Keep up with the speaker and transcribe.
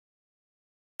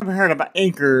I've heard about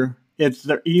Anchor. It's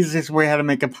the easiest way how to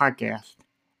make a podcast,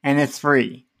 and it's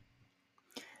free.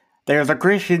 There's a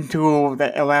creation tool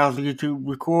that allows you to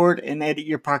record and edit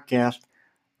your podcast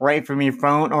right from your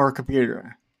phone or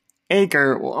computer.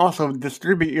 Anchor will also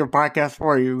distribute your podcast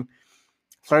for you,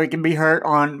 so it can be heard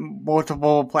on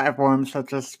multiple platforms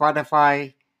such as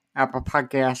Spotify, Apple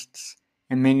Podcasts,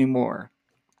 and many more.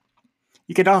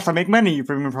 You can also make money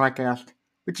from your podcast,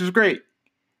 which is great,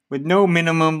 with no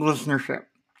minimum listenership.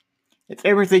 It's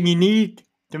everything you need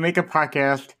to make a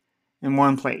podcast in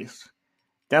one place.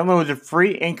 Download the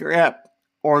free Anchor app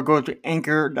or go to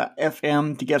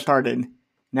anchor.fm to get started.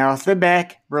 Now sit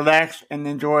back, relax, and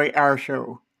enjoy our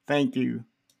show. Thank you.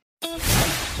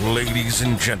 Ladies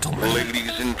and gentlemen,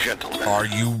 are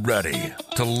you ready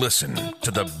to listen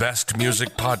to the best music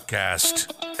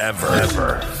podcast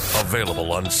ever?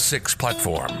 Available on 6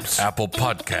 platforms: Apple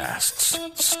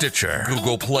Podcasts, Stitcher,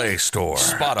 Google Play Store,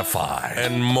 Spotify,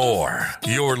 and more.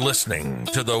 You're listening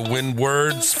to the When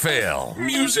Words Fail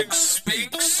Music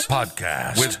Speaks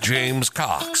podcast with James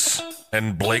Cox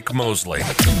and Blake Mosley.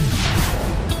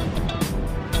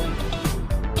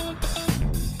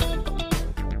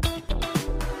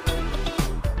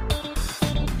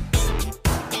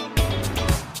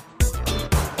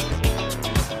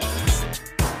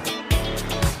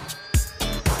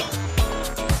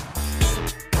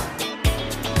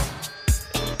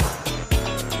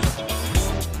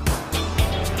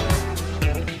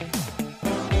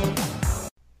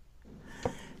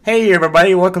 Hey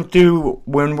everybody, welcome to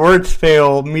When Words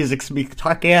Fail Music Speak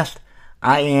podcast.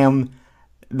 I am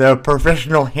the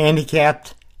professional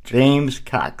handicapped James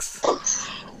Cox.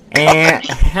 And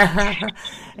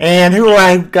and who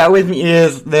I've got with me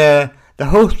is the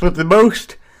host with the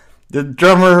most, the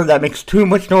drummer that makes too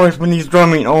much noise when he's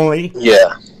drumming only.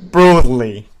 Yeah.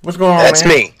 Brutally. What's going on, That's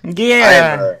man? me.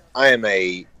 Yeah. I am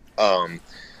a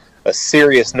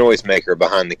serious noisemaker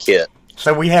behind the kit.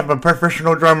 So we have a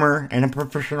professional drummer and a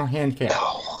professional handicap.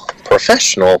 Oh,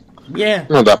 professional? Yeah. I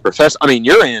don't know about professional. I mean,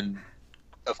 you're in,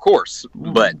 of course,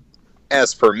 but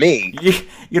as for me...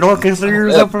 You don't consider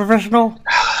yourself professional?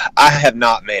 I have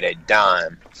not made a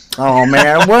dime. Oh,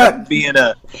 man, what? being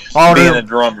a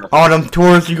drummer. All them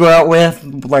tours you go out with,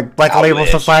 like Black Label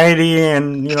Society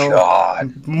and, you know...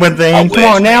 God. With the come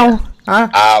on now? Huh?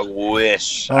 I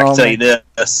wish. I can tell you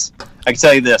this. I can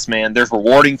tell you this, man. There's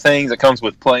rewarding things that comes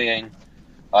with playing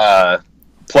at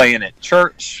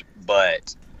church,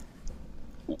 but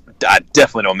I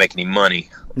definitely don't make any money.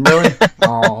 Really?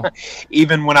 Oh.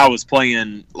 Even when I was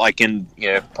playing, like in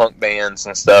punk bands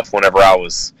and stuff, whenever I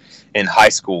was in high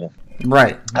school,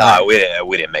 right?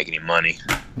 We didn't make any money,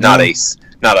 not a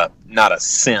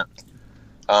cent.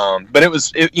 But it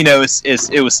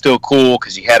was still cool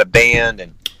because you had a band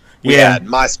and we had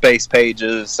MySpace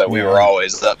pages, so we were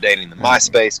always updating the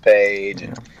MySpace page.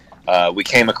 And, we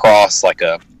came across like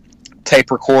a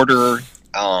tape recorder,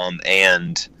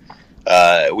 and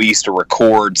we used to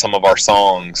record some of our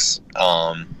songs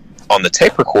on the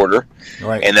tape recorder.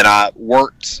 Right. And then I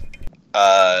worked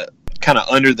kind of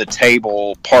under the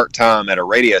table part-time at a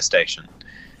radio station.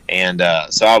 And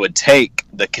so I would take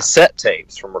the cassette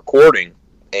tapes from recording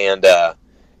and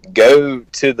go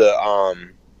to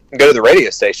the radio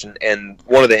station, and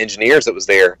one of the engineers that was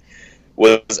there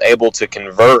was able to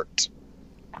convert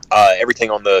everything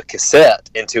on the cassette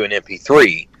into an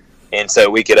MP3, and so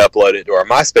we could upload it to our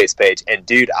MySpace page. And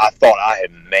dude, I thought I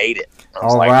had made it. I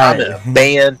was I'm in a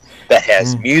band that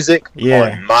has music on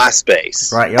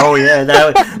MySpace. Right. Oh yeah,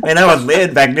 that was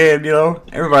lit back then.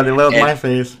 Everybody loved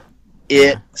MySpace.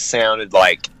 It sounded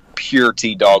like pure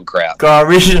T-dog crap.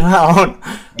 Garbage out.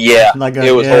 Yeah,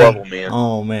 it was horrible, man.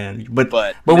 Oh man, but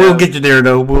we'll get you there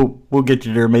though. We'll get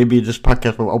you there. Maybe this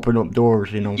podcast will open up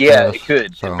doors. Yeah, it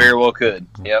could. So. It very well could.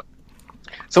 Yep.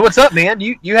 So what's up, man?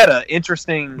 You had an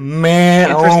interesting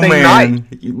night.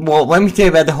 Well, let me tell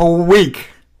you about the whole week.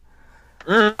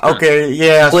 Mm-hmm. Okay,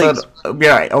 yeah. Please.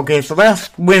 So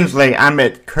last Wednesday I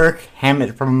met Kirk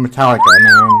Hammett from Metallica.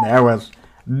 Man, that was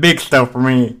big stuff for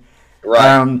me.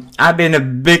 Right. I've been a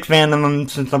big fan of them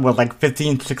since I was like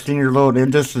 15, 16 years old,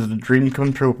 and this is a dream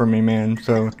come true for me, man.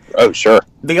 So. Oh, sure.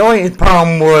 The only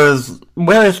problem was,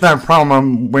 it's not a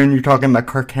problem when you're talking about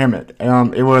Kirk Hammett.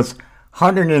 It was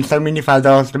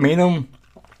 $175 to meet him,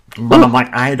 but I'm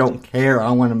like, I don't care. I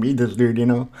want to meet this dude,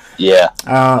 Yeah.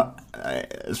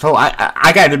 So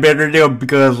I got a better deal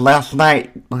because last night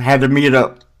I had to meet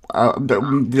up.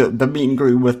 The meet and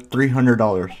greet was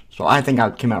 $300, so I think I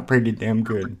came out pretty damn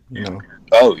good,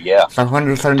 Oh yeah. So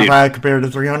 175 compared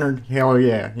to 300, hell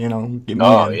yeah, get me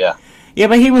in. Yeah. Yeah,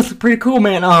 but he was pretty cool,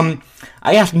 man.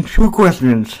 I asked him 2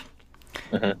 questions.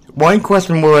 One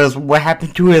question was, what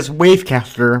happened to his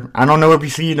Wavecaster? I don't know if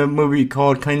you've seen a movie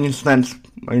called Kanye Sense.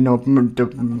 The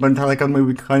Metallica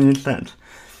movie Kanye Sense.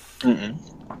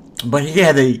 But he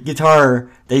had a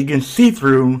guitar that you can see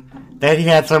through, that he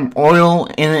had some oil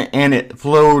in it, and it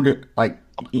flowed, like,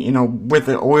 with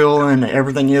the oil and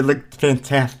everything. It looked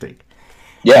fantastic.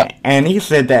 Yeah. And he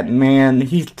said that, man,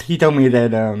 he told me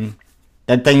that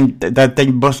that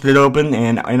thing busted open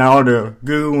and all the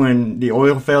goo and the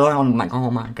oil fell out. I'm like, oh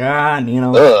my God,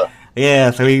 Ugh.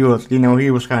 Yeah, so he was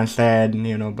kind of sad,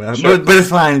 but Sure. but it's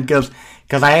fine because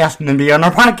I asked him to be on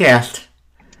our podcast.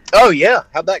 Oh yeah,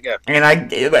 how'd that go?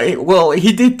 And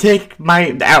he did take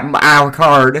our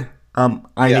card.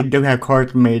 I do have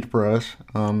cards made for us.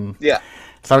 Yeah.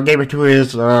 So I gave it to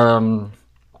his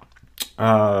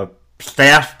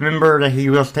staff member that he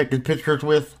was taking pictures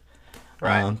with.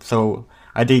 Right. So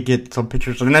I did get some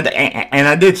pictures, and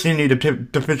I did send you the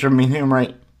picture of me and him,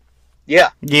 right? Yeah.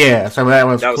 Yeah. So that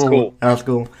was cool. That was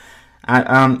cool.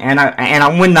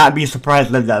 I would not be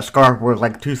surprised if that scarf was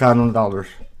like $2,000.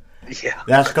 Yeah.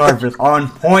 That scarf is on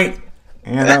point,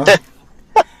 And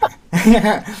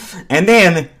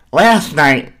then last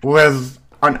night was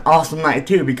an awesome night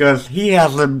too, because he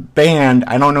has a band.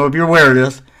 I don't know if you're aware of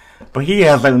this, but he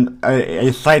has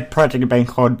a side project band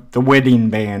called the Wedding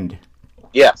Band.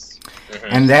 Yes. Mm-hmm.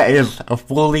 And that is a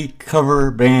fully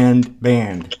cover band,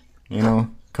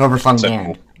 cover song band.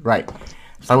 Cool. Right.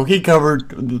 So he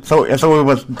covered, so it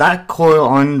was Doc Coyle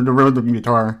on the rhythm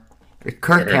guitar,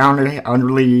 Kirk Counter on the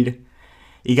lead.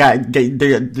 You got the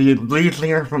lead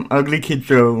singer from Ugly Kid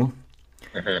Joe,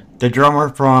 the drummer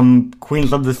from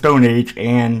Queens of the Stone Age,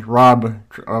 and Rob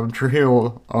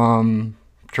Trujillo.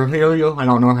 Trujillo, I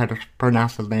don't know how to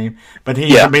pronounce his name, but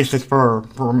he's the bassist for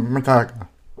Metallica.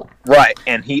 Right,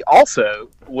 and he also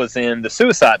was in the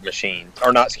Suicide Machines,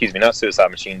 or not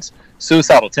Suicide Machines,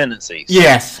 Suicidal Tendencies.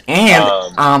 Yes, and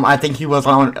I think he was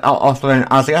also in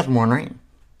Ozzy Osbourne, right?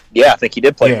 Yeah, I think he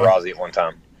did play for Ozzy at one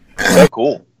time. So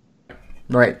cool.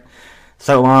 Right.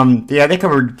 So, they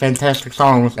covered fantastic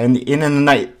songs, and in the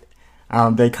night,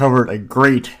 they covered a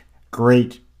great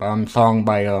song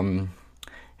by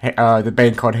the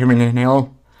band called Heaven and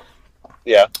Hell.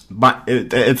 Yeah. But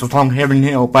it's a song Heaven and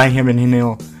Hell by Heaven and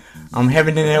Hell.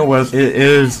 Heaven and Hell was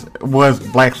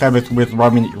Black Sabbath with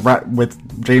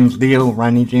James Dio,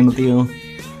 Ronnie James Dio.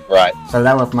 Right. So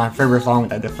that was my favorite song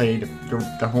that they played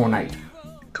the whole night.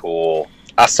 Cool.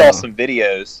 I saw some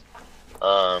videos.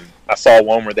 I saw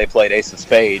one where they played Ace of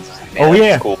Spades. Man,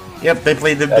 yeah. Cool. Yep, they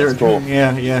played cool.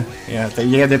 Yeah.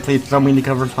 They played so many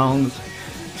cover songs.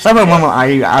 Some of them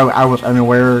I was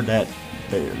unaware that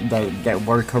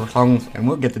were cover songs, and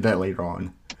we'll get to that later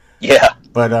on. Yeah.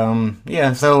 But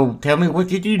so tell me, what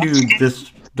did you do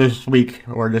this week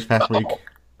or this past week?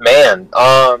 Man,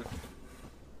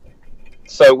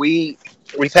 so we've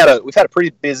had a pretty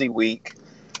busy week.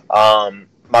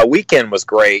 My weekend was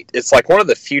great. It's like one of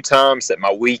the few times that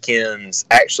my weekends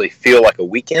actually feel like a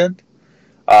weekend.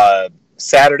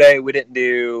 Saturday we didn't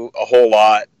do a whole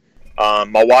lot.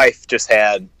 My wife just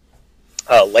had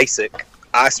LASIK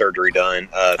eye surgery done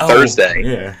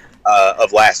Thursday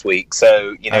of last week.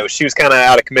 So, she was kind of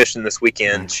out of commission this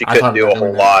weekend. She couldn't do a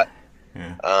whole lot.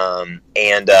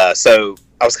 Yeah. So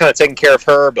I was kind of taking care of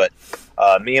her, but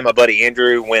me and my buddy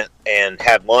Andrew went and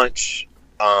had lunch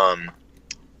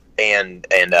and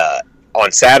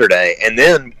on Saturday, and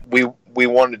then we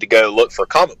wanted to go look for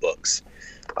comic books.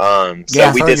 So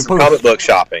we did some comic book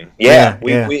shopping.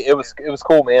 It was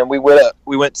cool, man. We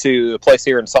went to a place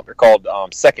here in Sumter called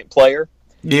Second Player.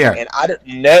 Yeah. And I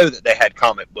didn't know that they had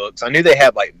comic books. I knew they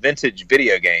had like vintage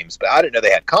video games, but I didn't know they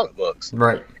had comic books.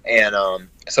 Right. And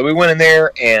so we went in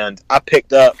there, and I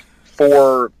picked up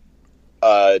 4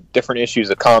 different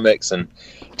issues of comics, and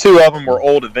 2 of them were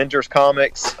old Avengers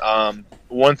comics.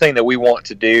 One thing that we want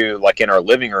to do, like in our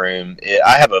living room,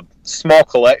 I have a small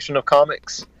collection of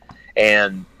comics,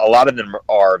 and a lot of them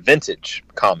are vintage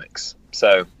comics.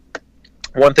 So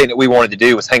one thing that we wanted to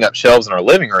do was hang up shelves in our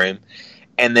living room,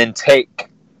 and then take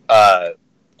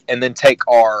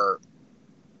our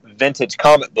vintage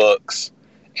comic books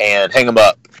and hang them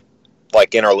up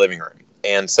like in our living room.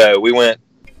 And so we went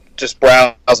just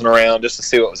browsing around just to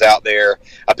see what was out there.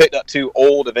 I picked up 2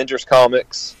 old Avengers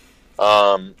comics,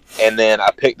 and then I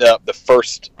picked up the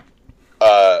first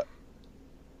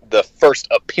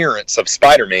appearance of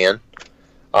Spider-Man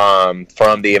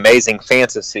from the Amazing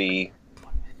Fantasy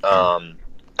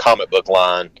comic book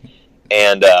line,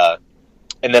 and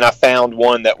then I found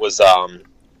one that was a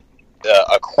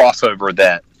crossover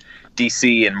that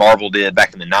DC and Marvel did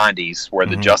back in the 90s, where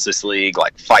the Justice League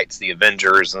like fights the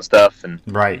Avengers and stuff. And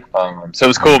right. So it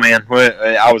was cool, man.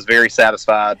 I was very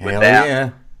satisfied with that. Yeah.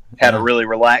 Had a really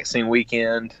relaxing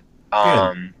weekend.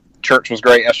 Church was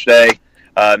great yesterday.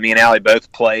 Me and Allie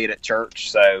both played at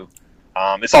church, so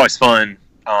it's always fun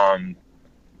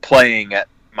playing at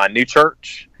my new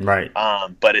church. Right.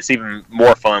 But it's even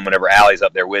more fun whenever Allie's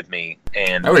up there with me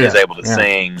and is able to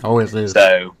sing. Always is.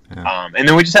 So, and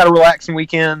then we just had a relaxing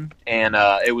weekend, and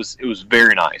it was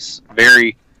very nice.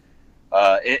 Very.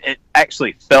 It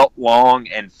actually felt long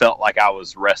and felt like I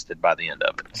was rested by the end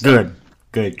of it. So.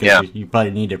 Good. Yeah. You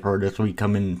probably need it for this week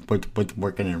coming with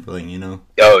work and everything, you know.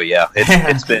 Oh yeah,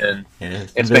 it's been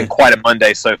it's been quite a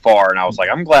Monday so far, and I was like,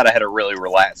 I'm glad I had a really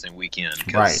relaxing weekend.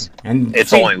 Right, and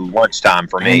it's only lunchtime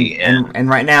for me, and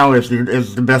right now is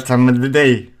the best time of the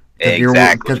day.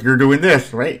 Exactly, because you're doing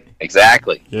this, right?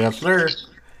 Exactly. Yes, sir.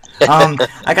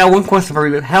 I got one question for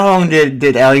you. How long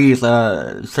did Allie's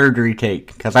surgery take?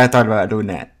 Because I thought about doing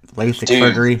that LASIK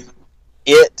surgery.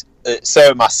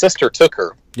 So my sister took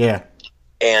her. Yeah.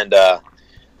 And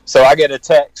so I get a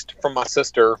text from my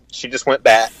sister. She just went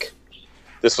back.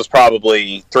 This was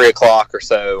probably 3 o'clock or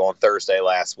so on Thursday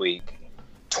last week.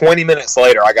 20 minutes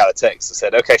later, I got a text that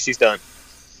said, "Okay, she's done."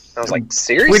 I was like,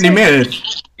 "Seriously?" 20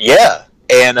 minutes? Yeah.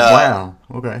 And wow.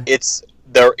 Okay. It's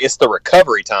the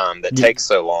recovery time that takes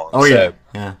so long. Oh, yeah.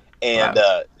 Yeah. And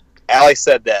Allie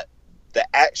said that the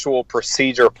actual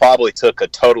procedure probably took a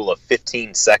total of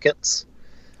 15 seconds.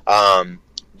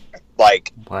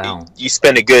 Like, wow. You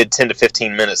spend a good 10 to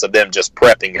 15 minutes of them just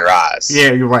prepping your eyes.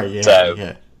 Yeah, you're right. Yeah,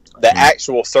 so the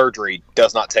actual surgery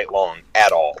does not take long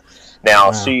at all.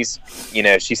 Now, she's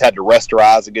had to rest her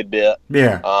eyes a good bit.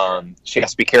 Yeah. She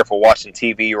has to be careful watching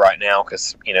TV right now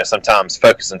because, sometimes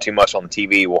focusing too much on the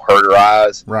TV will hurt her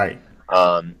eyes. Right.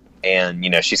 And,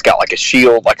 she's got like a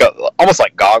shield, almost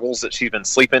like goggles that she's been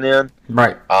sleeping in.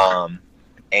 Right.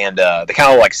 And they kind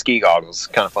of look like ski goggles.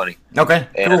 Kind of funny. Okay.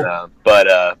 And, cool.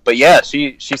 But yeah,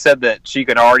 she said that she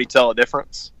could already tell a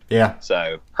difference. Yeah.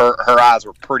 So her eyes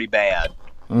were pretty bad.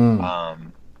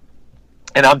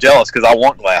 And I'm jealous because I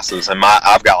want glasses, and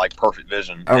I've got like perfect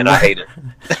vision, and I hate it.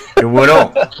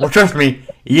 Well, trust me,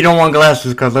 you don't want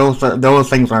glasses because those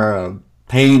things are a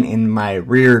pain in my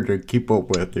rear to keep up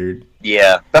with, dude.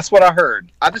 Yeah, that's what I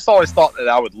heard. I just always thought that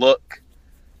I would look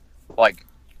like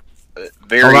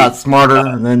very a lot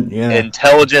smarter than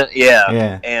intelligent.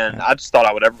 Yeah. And I just thought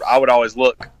I would always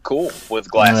look cool with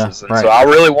glasses, so I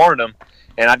really wanted them.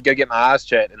 And I'd go get my eyes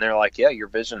checked, and they're like, "Yeah, your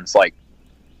vision's like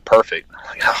perfect." I'm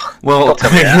like, oh, well,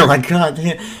 you're like, God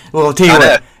damn. Well, I'll tell you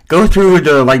what, go through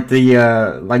the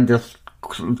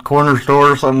corner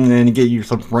store or something and get you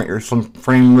some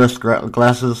frameless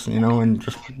glasses, and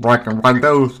just rock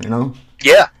those,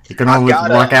 Yeah, you can always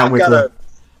rock out with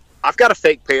I've got a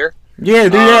fake pair. Yeah,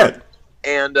 do that.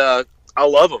 And I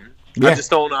love them. Yeah. I just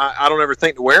don't. I don't ever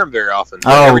think to wear them very often.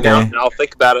 Every now and then I'll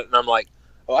think about it, and I'm like,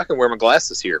 "Oh, I can wear my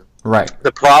glasses here." Right.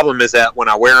 The problem is that when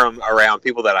I wear them around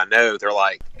people that I know, they're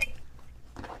like,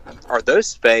 "Are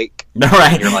those fake?"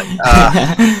 Right. And you're like,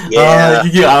 "Yeah."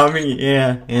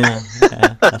 Yeah.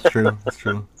 That's true. That's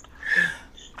true.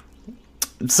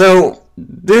 So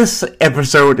this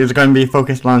episode is going to be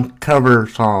focused on cover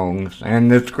songs,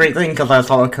 and it's a great thing because I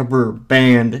saw a cover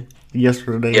band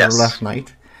yesterday or last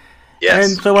night. Yes.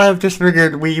 And so I just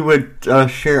figured we would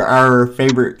share our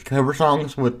favorite cover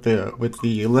songs with the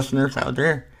listeners out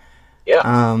there. Yeah.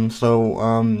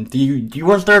 Do you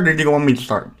want to start, or do you want me to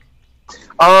start?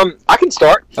 I can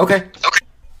start. Okay.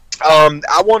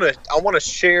 I want to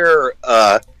share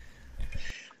a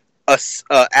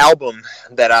album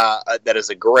that is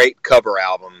a great cover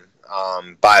album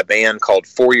by a band called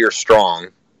 4 Year Strong,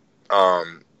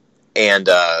 and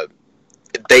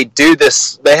they do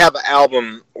this. They have an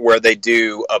album where they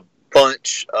do a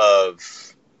bunch of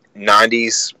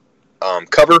 90s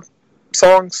cover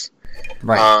songs.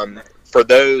 Right. For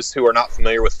those who are not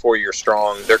familiar with 4 Year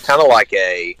Strong, they're kind of like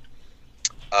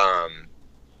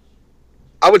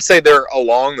I would say they're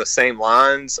along the same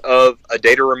lines of A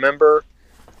Day to Remember,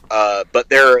 but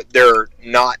they're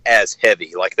not as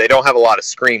heavy. Like, they don't have a lot of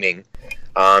screaming.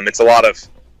 It's a lot of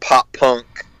pop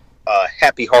punk,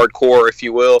 happy hardcore, if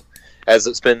you will, as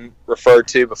it's been referred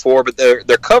to before. But their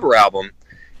cover album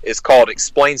is called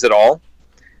Explains It All,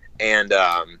 and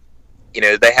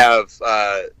they have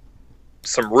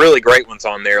some really great ones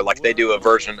on there. Like, they do a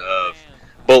version of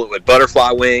Bullet with Butterfly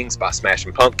Wings by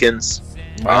Smashing Pumpkins.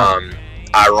 Wow.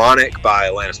 Ironic by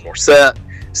Alanis Morissette,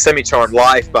 Semi-Charmed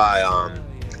Life by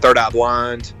Third Eye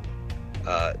Blind,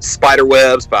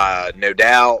 Spiderwebs by No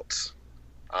Doubt,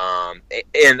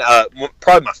 and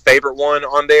probably my favorite one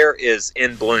on there is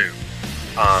In Bloom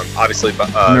obviously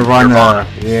Nirvana.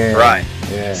 Yeah. Right.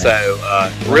 Yeah.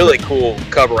 So, really cool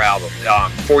cover album.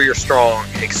 4 Year Strong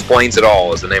Explains It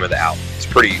All is the name of the album. It's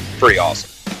pretty awesome.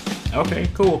 Okay,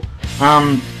 cool.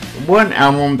 One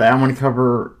album that I want to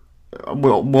cover.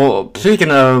 Well,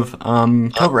 speaking of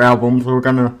cover albums, we're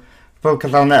gonna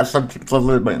focus on that subject a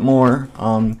little bit more.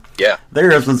 Yeah.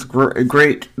 There is this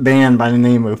great band by the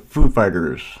name of Foo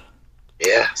Fighters.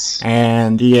 Yes.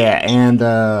 And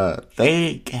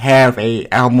they have a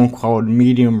album called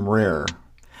Medium Rare.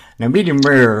 Now, Medium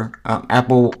Rare,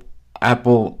 Apple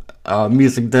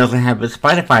Music doesn't have it.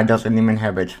 Spotify doesn't even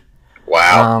have it.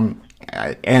 Wow.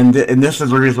 And this is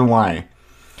the reason why.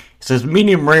 It says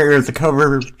Medium Rare is a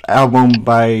cover album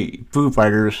by Foo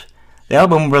Fighters. The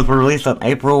album was released on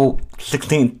April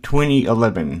 16,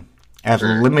 2011 as a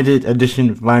limited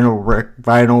edition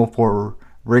vinyl for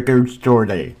Record Store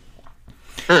Day.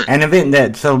 An event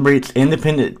that celebrates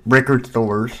independent record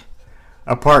stores.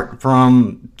 Apart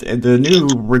from the new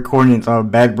recordings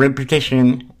of Bad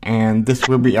Reputation and This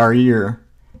Will Be Our Year,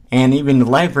 and even the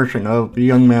live version of The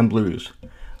Young Man Blues.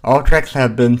 All tracks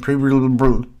have been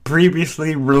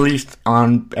previously released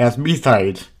as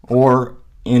B-sides or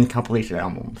in compilation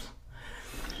albums.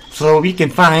 So you can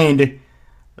find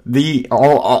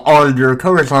all of their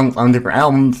cover songs on different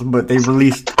albums, but they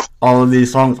released all of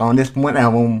these songs on this one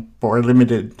album for a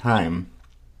limited time.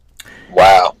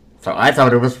 Wow. So I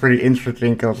thought it was pretty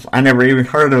interesting because I never even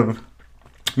heard of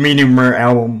Medium Rare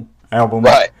album.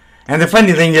 Right. And the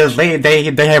funny thing is they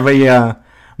have a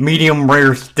medium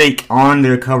rare steak on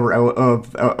the cover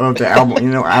of the album. You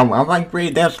know, I'm like,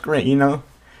 great, that's great. You know,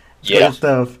 good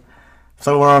stuff.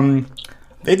 So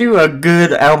they do a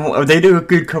good album. They do a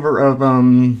good cover of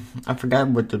I forgot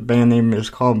what the band name is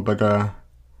called, but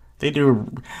they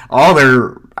do all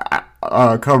their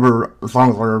cover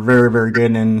songs are very, very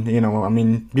good, and you know, I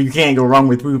mean, you can't go wrong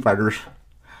with Foo Fighters.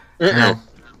 You know,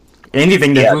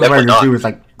 anything that Foo Fighters do is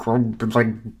like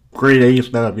grade A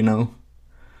stuff, you know.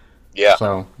 Yeah.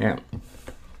 So yeah.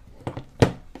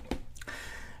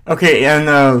 Okay,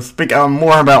 and speak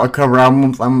more about cover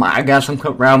albums. I got some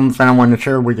cover albums that I want to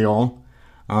share with y'all.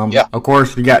 Of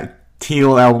course, we got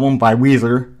Teal album by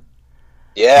Weezer.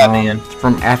 Yeah, man.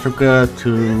 From Africa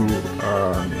to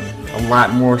a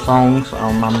lot more songs.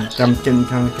 I'm getting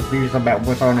kind of confused about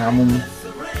what's on the album.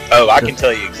 Oh, I can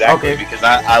tell you exactly because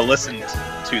I listened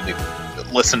to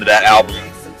that album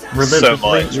so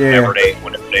much whenever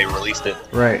they released it.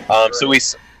 Right. So me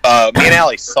and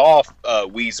Allie saw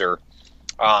Weezer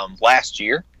last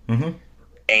year,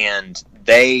 and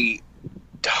they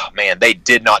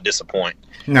did not disappoint.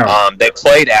 No. They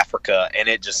played Africa, and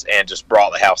it just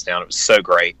brought the house down. It was so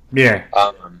great. Yeah.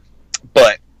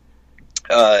 But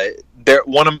they're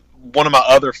one of my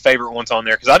other favorite ones on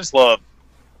there because I just love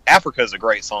Africa is a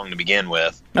great song to begin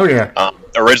with. Oh yeah.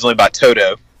 Originally by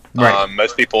Toto. Right.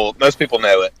 Most people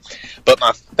know it, but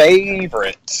my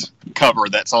favorite cover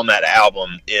that's on that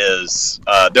album is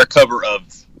their cover of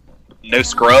No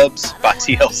Scrubs by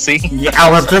TLC. Yeah, I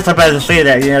was just about to say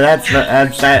that. Yeah,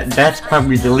 that's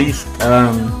probably the least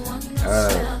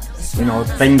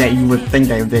thing that you would think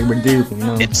that they would do. You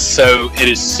know, it is so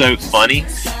funny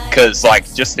because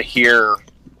like just to hear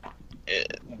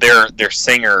their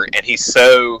singer, and he's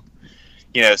so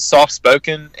soft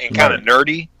spoken and kind of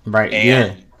nerdy, right?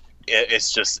 And it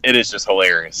is just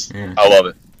hilarious. Yeah. I love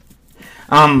it.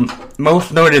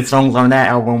 Most noted songs on that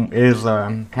album is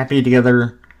 "Happy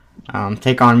Together."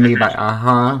 Take On Me by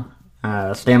a-ha.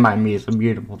 Stand By Me is a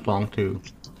beautiful song too.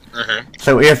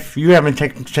 So if you haven't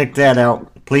checked that out,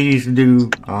 please do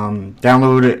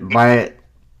download it, buy it,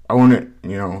 own it.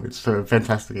 You know, it's a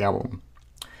fantastic album.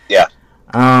 Yeah.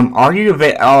 Are you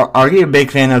a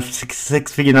big fan of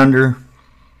Six Feet Under?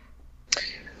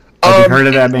 Have you heard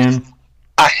of that band?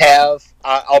 I have.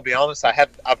 I'll be honest.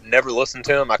 I've never listened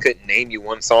to them. I couldn't name you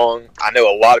one song. I know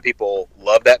a lot of people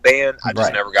love that band. I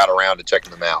just never got around to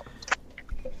checking them out.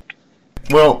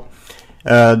 Well,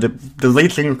 the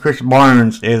lead singer Chris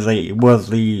Barnes was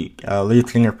the lead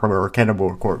singer for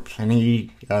Cannibal Corpse, and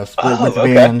he split with the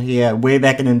band way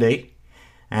back in the day,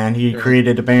 and he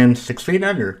created the band 6 Feet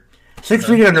Under. 6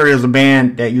 Feet Under is a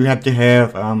band that you have to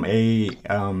have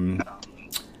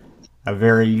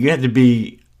you have to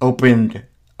be opened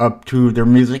up to their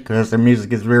music because their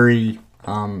music is very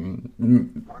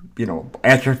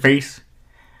at your face.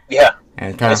 Yeah.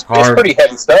 And kind of hard. It's pretty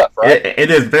heavy stuff, right?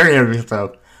 It is very heavy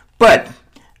stuff. But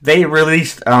they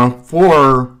released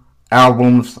 4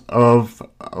 albums of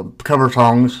cover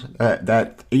songs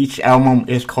that each album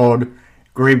is called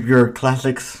Graveyard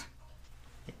Classics.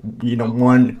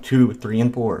 1, 2, 3,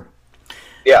 and 4.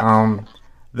 Yeah.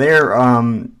 they're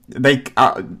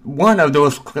one of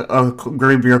those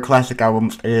Graveyard Classic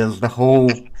albums is the whole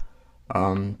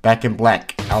Back in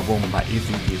Black album by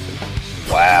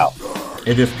AC/DC. Wow.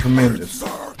 It is tremendous.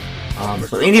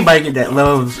 So anybody that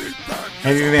loves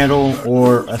heavy metal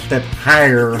or a step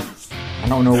higher, I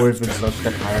don't know if it's a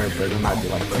step higher, but it might be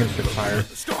like 10 steps higher.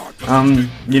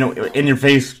 In your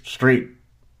face, straight,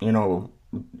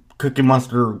 Cookie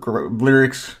Monster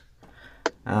lyrics.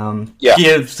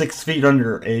 Give 6 Feet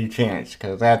Under a chance,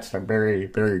 because that's a very,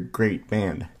 very great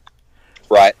band.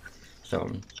 Right.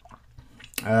 So,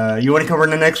 you want to cover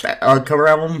the next cover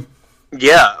album?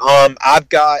 Yeah, I've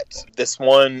got this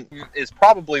one is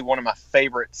probably one of my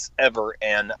favorites ever,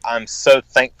 and I'm so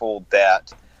thankful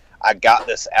that I got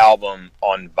this album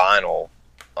on vinyl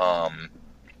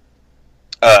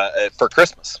for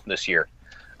Christmas this year.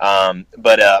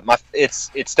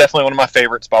 It's definitely one of my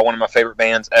favorites by one of my favorite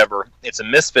bands ever. It's a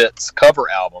Misfits cover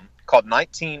album called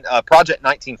Project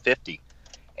 1950,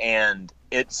 and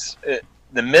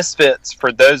the Misfits,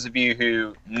 for those of you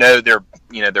who know their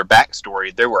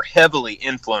backstory, they were heavily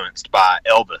influenced by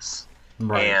Elvis,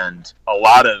 right, and a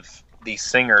lot of these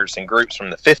singers and groups from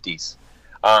the 50s.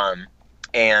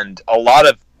 And a lot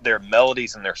of their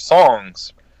melodies and their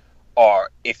songs are,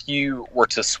 if you were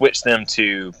to switch them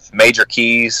to major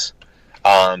keys,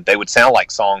 they would sound like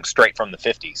songs straight from the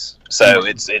 50s. So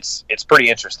it's pretty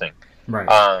interesting. Right.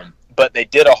 But they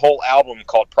did a whole album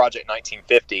called Project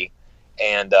 1950.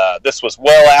 And this was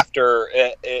well after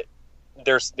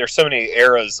there's so many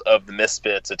eras of the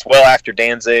Misfits. It's well after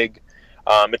Danzig.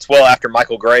 It's well after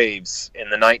Michael Graves in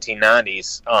the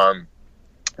 1990s.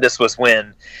 This was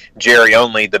when Jerry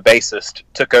Only, the bassist,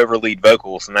 took over lead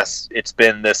vocals, and it's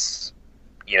been this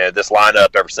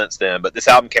lineup ever since then. But this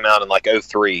album came out in like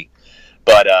 2003.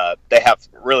 But they have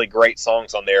really great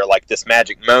songs on there, like This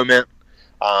Magic Moment,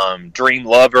 Dream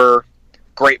Lover,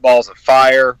 Great Balls of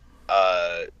Fire.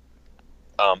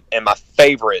 And my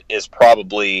favorite is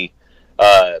probably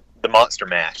the Monster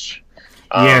Mash,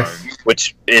 yes,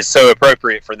 which is so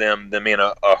appropriate for them being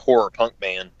a horror punk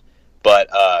band. But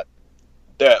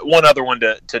the one other one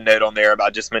to note on there, I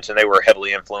just mentioned they were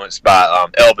heavily influenced by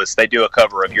Elvis. They do a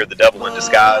cover of "You're the Devil in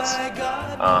Disguise,"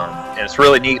 and it's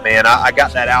really neat, man. I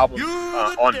got that album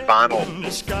on vinyl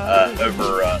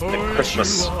over the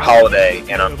Christmas holiday,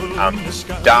 and I'm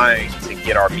dying to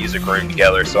get our music room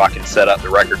together so I can set up the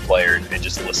record player and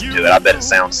just listen to it. I bet it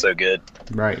sounds so good.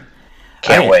 Right.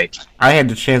 Can't wait. I had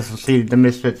the chance to see the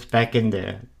Misfits back in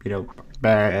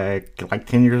back like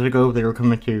 10 years ago. They were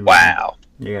coming to. Wow.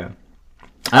 Yeah.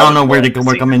 I don't know where they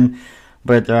were coming,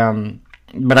 but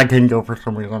I couldn't go for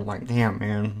some reason. I'm like, damn,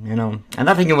 man, And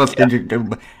I think it was,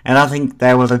 and I think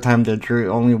that was the time that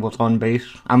Drew Only was on bass.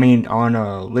 I mean, on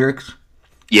lyrics.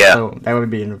 Yeah. So that would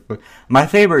be my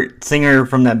favorite singer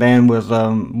from that band was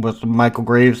Michael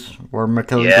Graves or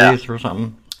Michael Graves or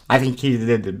something. I think he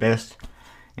did the best,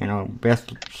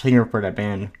 best singer for that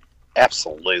band.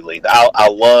 Absolutely, I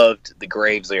loved the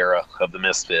Graves era of the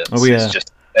Misfits. Oh yeah. It's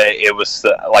just. It was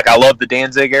I love the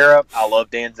Danzig era. I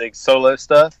love Danzig's solo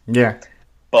stuff. Yeah.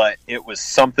 But it was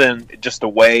something, just the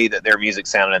way that their music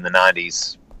sounded in the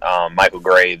 90s. Michael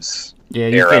Graves'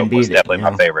 era was definitely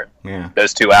my favorite. Yeah.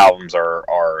 Those two albums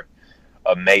are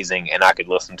amazing, and I could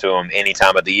listen to them any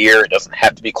time of the year. It doesn't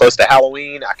have to be close to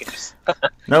Halloween. I could just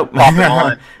nope. pop them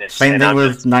on. Same thing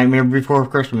with Nightmare Before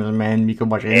Christmas, man. You can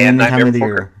watch it any time of the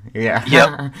year. Yeah.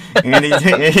 Yep.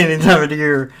 any time of the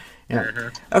year. Yeah.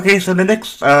 Mm-hmm. Okay, so the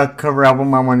next cover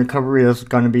album I want to cover is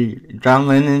going to be John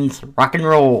Lennon's Rock and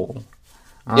Roll.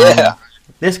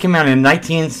 This came out in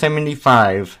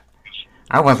 1975.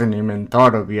 I wasn't even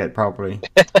thought of yet, probably.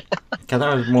 Because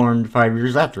I was born 5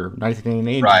 years after,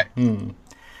 1980. Right.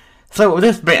 So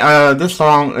this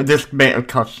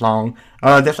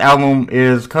album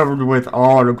is covered with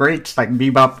all the greats like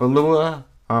Bebop Alua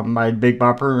by Big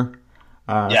Bopper,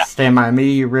 Stand By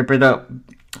Me, Rip It Up.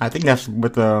 I think that's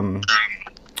with I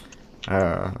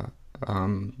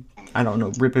don't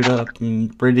know, Rip It Up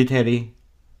and Pretty Teddy.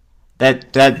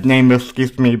 That name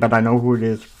escapes me, but I know who it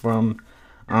is from.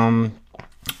 Do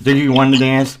You Want to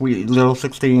Dance? Sweet Little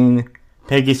 16,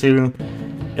 Peggy Sue.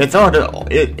 It's all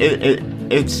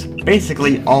it's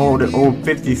basically all the old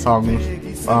 50 songs.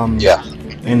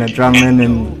 In a John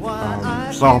Lennon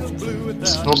soft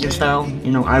spoken style.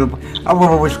 I've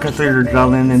always considered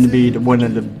John Lennon to be one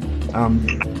of the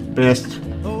best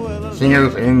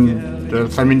singers in the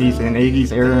 70s and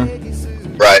 80s era.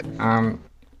 Right.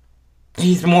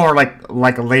 He's more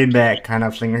like a laid back kind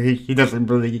of singer. He doesn't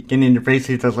really get in your face.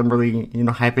 He doesn't really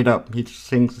hype it up. He just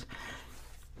sings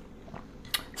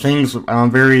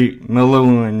very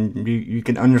mellow, and you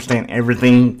can understand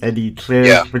everything that he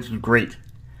says, which is great.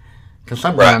 Because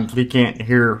sometimes you can't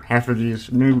hear half of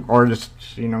these new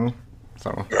artists, you know.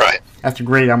 So that's a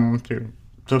great album too.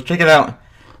 So check it out.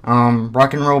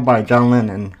 Rock and Roll by John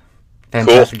Lennon.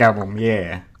 Fantastic album,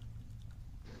 yeah.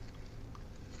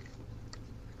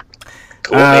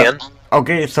 Cool, man.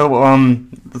 Okay, so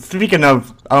speaking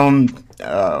of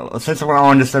since we're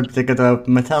on the subject of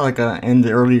Metallica in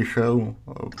the earlier show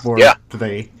for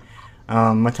today,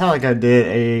 Metallica did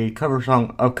a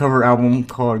cover album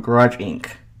called Garage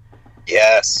Inc.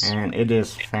 Yes. And it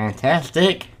is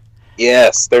fantastic.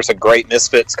 Yes, there's a great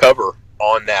Misfits cover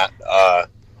on that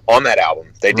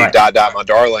album. They do Die Die My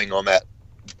Darling on that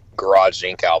Garage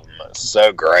Inc. album. It's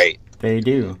so great. They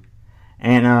do.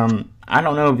 And I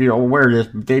don't know if you're aware of this,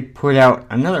 but they put out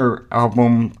another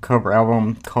cover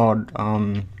album called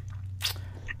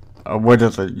what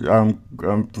is it?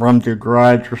 Run Through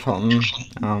Garage or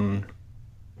something.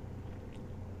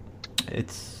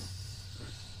 It's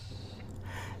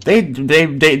they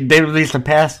released a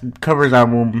past covers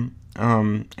album,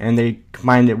 and they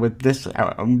combined it with this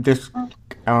album.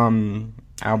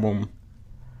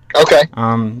 Okay.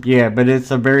 Yeah, but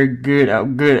it's a very good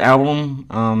album.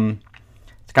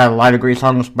 It's got a lot of great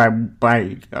songs by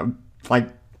like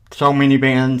so many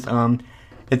bands.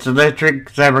 It's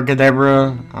Electric,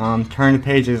 Abracadabra, Turn the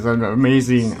Page is an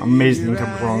amazing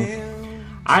cover song.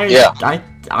 I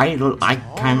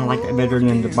kind of like it better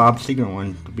than the Bob Seger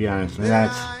one, to be honest. And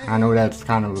I know that's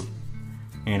kind of,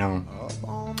 you know,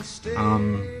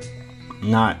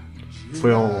 not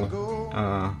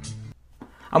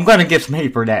I'm gonna get some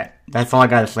hate for that. That's all I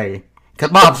gotta say.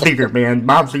 Cause Bob Seger, man,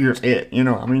 Bob Seger's it. You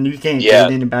know, I mean, you can't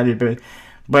get anybody,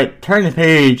 but Turn the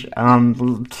Page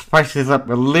spices up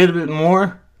a little bit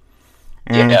more.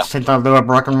 And since I love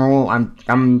rock and roll, I'm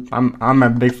a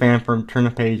big fan for Turn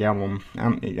the Page album.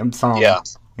 I'm sorry.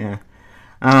 Yeah.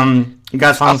 You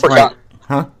got songs like,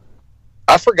 huh?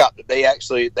 I forgot that they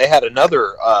had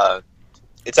another.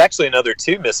 It's actually another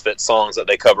 2 Misfits songs that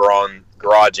they cover on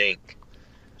Garage Inc.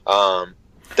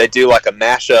 They do like a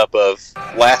mashup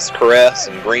of Last Caress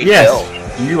and Green Hill.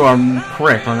 You are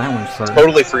correct on that one, sir.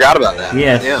 Totally forgot about that.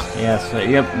 Yes.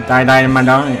 Yep. Die Die My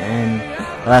Darling and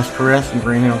Last Caress and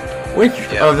Green Hill. Which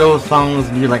of those songs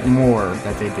do you like more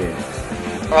that they did?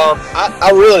 I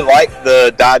really like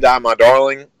the Die Die My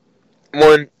Darling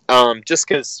one, just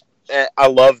because I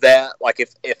love that. Like,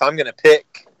 if I'm going to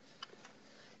pick,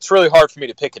 it's really hard for me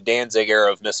to pick a Danzig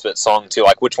era of Misfits song, too.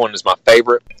 Like, which one is my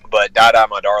favorite? But Die Die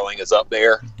My Darling is up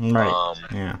there. Right,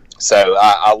 So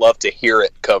I love to hear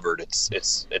it covered.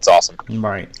 It's awesome.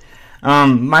 Right.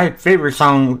 My favorite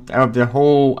song of the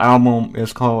whole album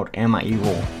is called Am I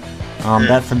Evil?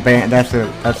 That's a band. That's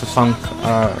a song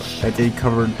that they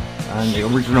covered. The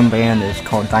original band is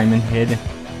called Diamond Head.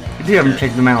 If you haven't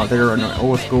checked them out, they're an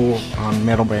old school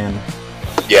metal band.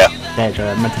 Yeah. That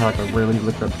Metallica really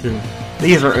looked up to.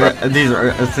 These are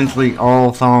essentially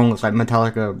all songs that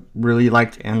Metallica really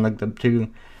liked and looked up to.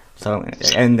 So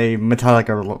and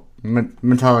Metallica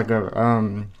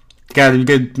got a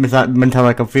good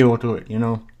Metallica feel to it, you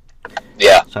know.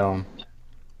 Yeah. So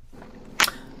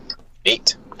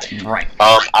neat. Right.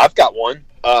 I've got one.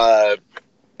 Have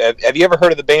you ever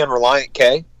heard of the band Relient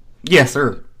K? Yes,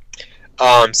 sir.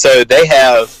 So they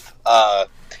have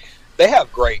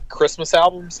great Christmas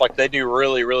albums. Like, they do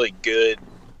really, really good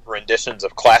renditions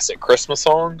of classic Christmas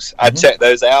songs. I'd check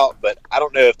those out, but I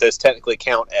don't know if those technically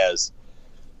count as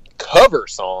cover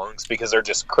songs because they're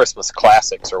just Christmas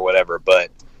classics or whatever.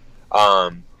 But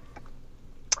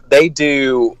they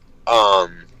do.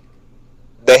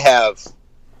 They have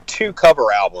 2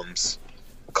 cover albums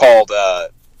called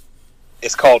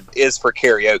it's called Is for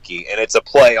Karaoke, and it's a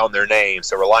play on their name.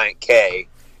 So Relient K,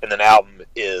 and then album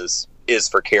is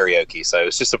for Karaoke. So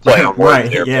it's just a play on words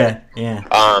there.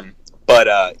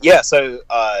 So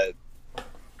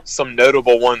some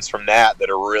notable ones from that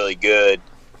are really good.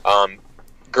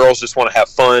 Girls Just Want to Have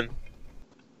Fun.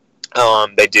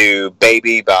 They do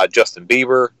Baby by Justin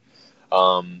Bieber.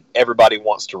 Everybody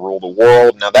Wants to Rule the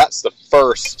World. Now that's the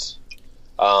first.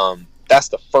 That's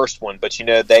the first one, but you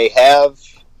know they have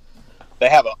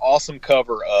an awesome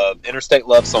cover of Interstate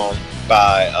Love Song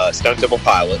by Stone Temple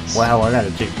Pilots. Wow, I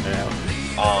gotta check that out.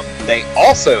 They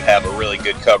also have a really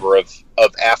good cover of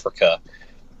Africa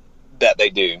that they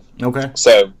do. Okay.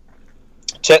 So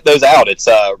check those out. It's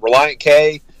Relient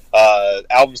K.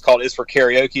 Album's called Is for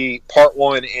Karaoke, Part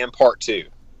 1 and Part 2.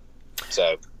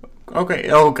 So. Okay.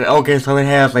 So it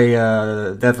has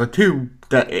that's a 2.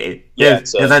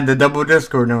 Is that the double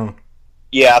disc or no?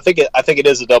 Yeah, I think it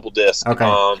is a double disc.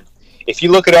 Okay. If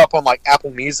you look it up on like Apple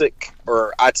Music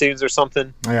or iTunes or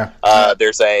something,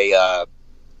 there's a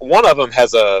one of them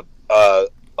has a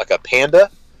like a panda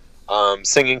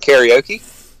singing karaoke.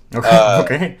 Okay.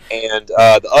 Okay. And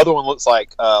the other one looks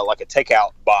like a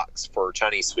takeout box for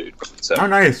Chinese food. So. Oh,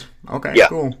 nice. Okay. Yeah.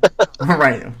 Cool. All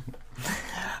right.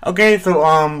 Okay,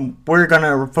 so we're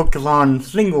gonna focus on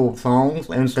single songs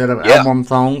instead of album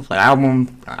songs,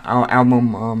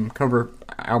 cover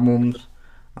albums.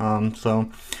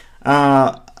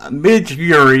 Midge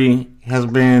Uri has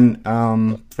been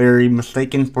very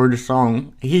mistaken for the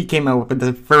song. He came out with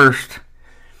the first.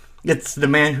 It's The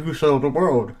Man Who Sold the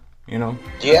World. You know,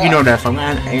 Yeah. You know that song,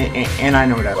 and I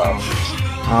know that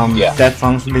song. That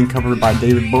song's been covered by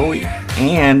David Bowie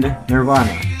and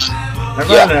Nirvana.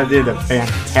 Nirvana did a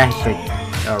fantastic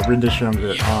rendition of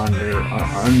it on their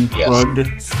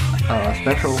Unplugged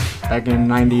special back in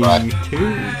 92,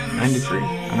 93,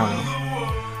 I don't know.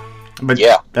 But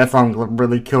that song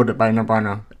really killed it by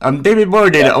Nirvana. David Bowie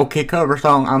did an okay cover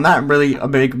song. I'm not really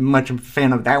much of a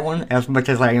fan of that one as much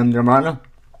as I am Nirvana.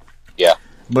 Yeah.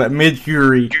 But Midge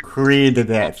Uri created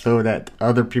that so that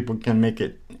other people can make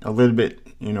it a little bit,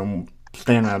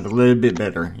 stand out a little bit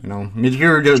better. Midge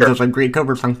Uri does a great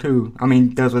cover song too. I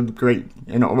mean, does a great,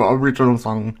 original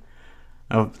song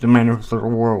of The Man Who Sold the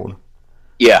World.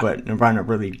 Yeah. But Nirvana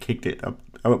really kicked it up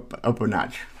a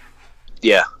notch.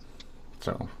 Yeah.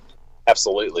 So.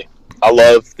 Absolutely. I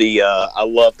love the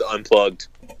Unplugged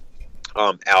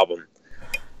album.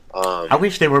 I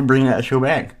wish they would bring that show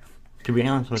back. To be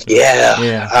honest with you.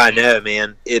 Yeah. I know,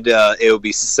 man. It would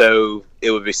be so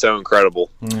incredible.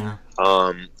 Yeah.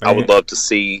 I would love to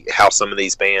see how some of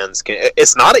these bands can.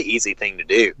 It's not an easy thing to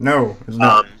do. No, it's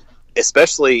not.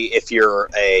 Especially if you're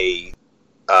a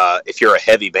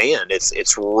heavy band,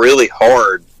 it's really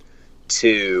hard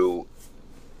to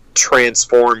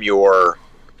transform your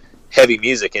heavy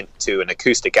music into an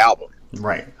acoustic album.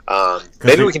 Right.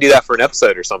 Maybe we can do that for an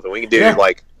episode or something. We can do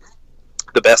like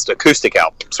the best acoustic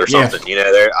albums or something.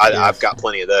 I've got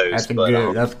plenty of those.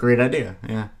 That's a great idea.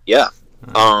 Yeah. Yeah.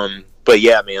 But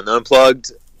yeah, man, the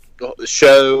Unplugged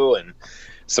show and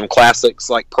some classics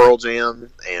like Pearl Jam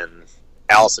and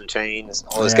Alice in Chains,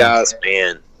 all those guys,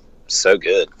 man, so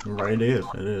good. Right, it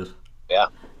is. Yeah.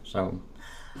 So,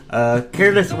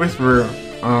 Careless Whisperer.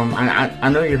 I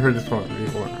know you heard this one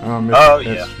before.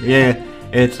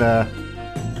 It's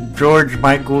George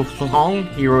Michael's song.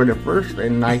 He wrote it first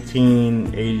in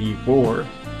 1984,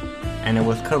 and it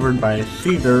was covered by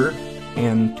Caesar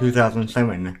in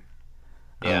 2007.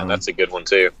 Yeah, that's a good one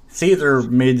too. Caesar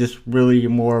made this really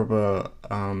more of a,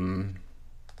 I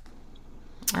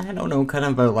don't know, kind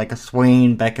of like a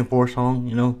swaying back and forth song,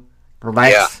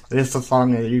 Relax. Yeah. It's a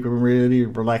song that you can really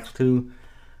relax to.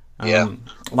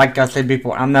 Like I said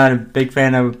before, I'm not a big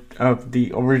fan of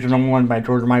the original one by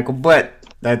George Michael, but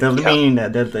that doesn't mean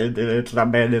that it's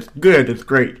not bad. It's good. It's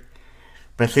great.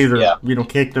 But Caesar,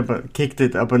 kicked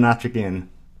it up a notch again.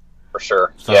 For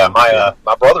sure. So,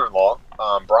 my brother-in-law,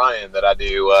 Brian, that I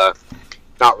do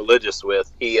not religious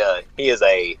with, he is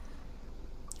a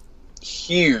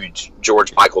huge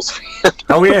George Michael's fan.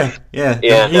 Oh yeah.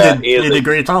 And, he did a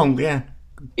great song. Yeah.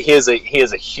 He is a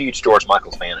huge George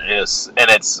Michael's fan. It's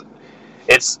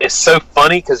so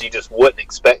funny because you just wouldn't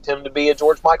expect him to be a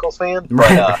George Michael's fan.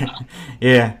 But,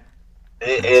 yeah.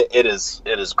 It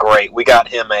is great. We got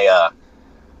him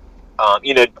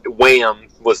Wham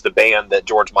was the band that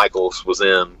George Michaels was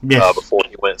in before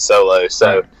he went solo.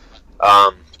 So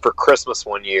for Christmas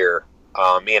one year,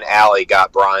 me and Allie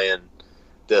got Brian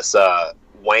this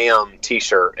Wham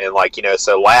t-shirt, and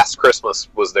so last Christmas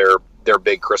was their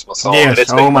big Christmas song. Yes. And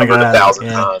it's been covered 1,000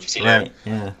 times, Right.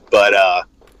 Yeah.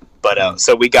 But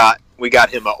so we got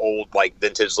him an old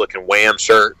vintage looking Wham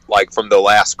shirt from the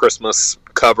last Christmas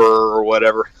cover or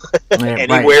whatever,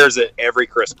 and he wears it every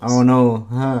Christmas. Oh no!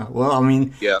 Well, I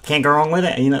mean, can't go wrong with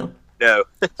it, No.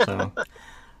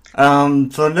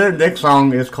 So the next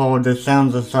song is called "The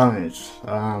Sounds of Silence."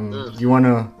 You want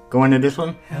to go into this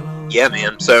one? Yeah,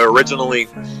 man. So originally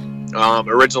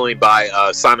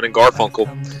by Simon and Garfunkel.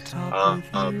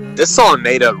 This song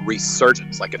made a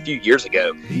resurgence a few years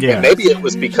ago. Yeah. And maybe it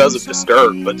was because of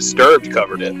Disturbed, but Disturbed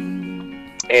covered it.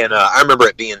 And I remember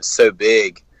it being so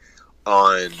big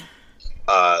on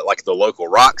the local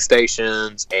rock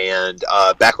stations, and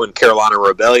back when Carolina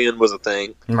Rebellion was a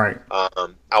thing. Right.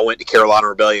 I went to Carolina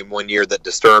Rebellion one year that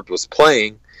Disturbed was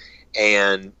playing,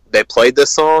 and they played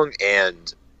this song,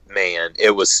 and man,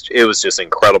 it was just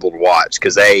incredible to watch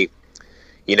because they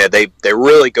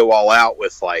really go all out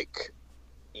with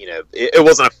it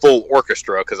wasn't a full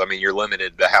orchestra because you're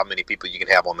limited to how many people you can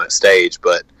have on that stage,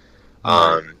 but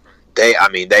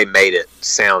they made it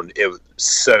sound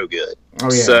so good.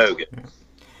 Oh yeah, so good. Yeah.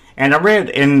 And I read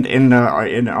in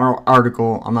the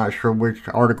article, I'm not sure which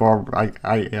article I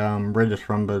read this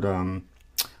from, but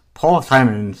Paul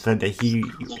Simon said that he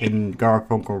and Art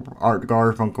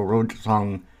Garfunkel wrote the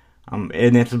song,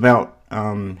 and it's about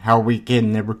how we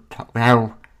can never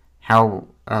how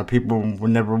people would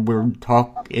never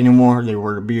talk anymore. They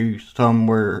were to be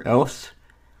somewhere else.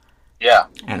 Yeah.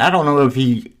 And I don't know if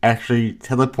he actually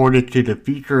teleported to the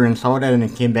future and saw that and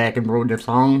then came back and wrote the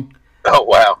song. Oh,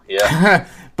 wow. Yeah.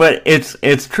 But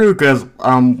it's true because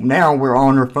now we're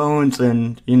on our phones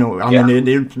and, you know, I mean,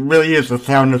 it really is the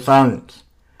sound of silence.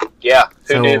 Yeah.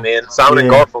 Who knew, man? Simon and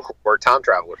Garfunkel were time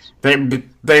travelers. They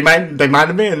might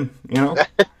have been, you know.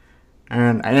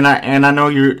 and I know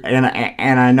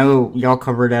I know y'all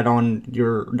covered that on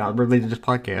your Not Religious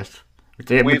podcast.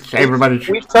 We've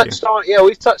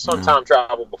touched on time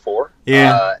travel before.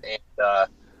 Yeah, and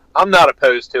I'm not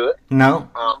opposed to it. No,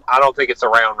 I don't think it's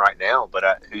around right now.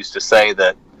 But who's to say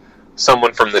that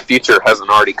someone from the future hasn't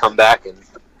already come back and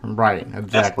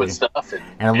exactly with stuff?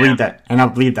 And I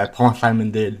believe that Paul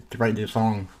Simon did to write this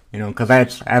song. You know, because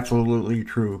that's absolutely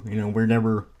true. You know, we're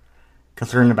never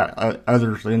concerned about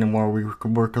others anymore.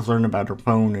 We're concerned about our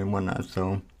phone and whatnot.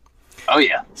 So. Oh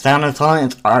yeah. Sound of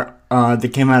Silence they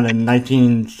came out in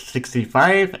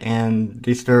 1965 and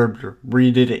Disturbed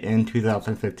redid it in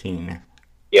 2015.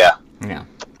 Yeah. Yeah.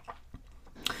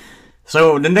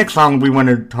 So the next song we want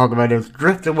to talk about is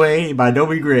Drift Away by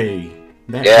Dobie Gray.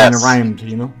 That kind of rhymed,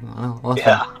 you know?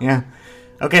 Awesome. Yeah.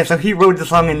 Okay, so he wrote the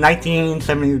song in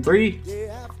 1973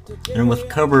 and was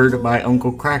covered by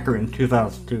Uncle Kracker in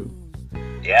 2002.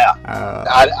 Yeah.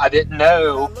 I didn't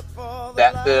know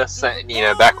that this, you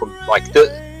know, back when, like,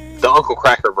 the Uncle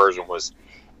Kracker version was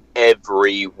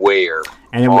everywhere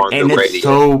and on the radio. It's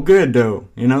so good, though,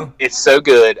 you know? It's so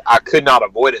good. I could not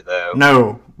avoid it, though.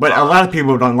 No, but a lot of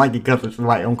people don't like it because it's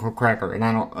like Uncle Kracker, and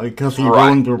I don't, because he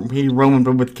roamed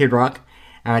with Kid Rock,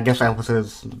 and I guess that was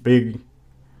his big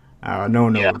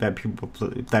that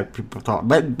people thought.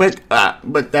 But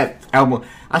that album,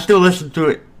 I still listen to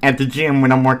it at the gym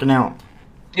when I'm working out.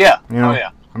 Yeah. You know? Oh yeah.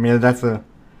 I mean, that's a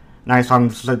nice song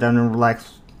to sit down and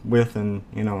relax with, and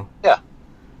you know. Yeah.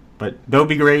 But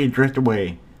Dobie Gray, Drift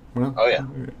Away. Well, oh yeah.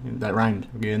 That rhymed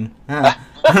again.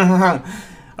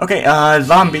 Okay,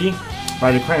 Zombie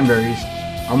by the Cranberries.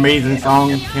 Amazing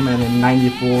song. Came out in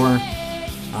 '94.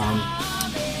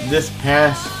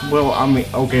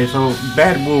 So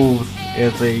Bad Wolves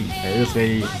is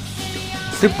a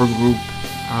super group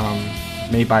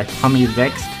made by Tommy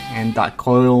Vext and Doc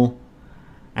Coyle.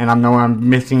 And I know I'm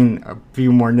missing a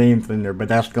few more names in there, but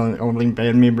that's the only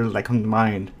band members that come to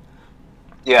mind.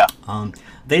 Yeah.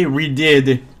 They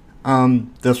redid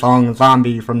the song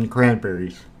Zombie from the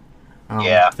Cranberries.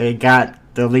 They got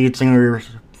the lead singer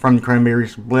from the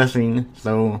Cranberries' blessing,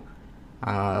 so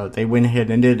they went ahead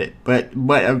and did it. But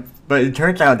it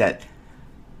turns out that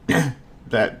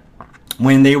that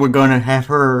when they were gonna have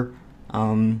her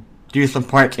do some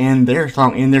parts in their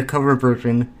song, in their cover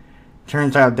version,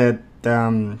 turns out that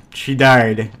she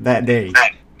died that day.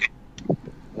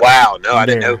 Wow, no, I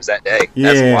didn't know it was that day.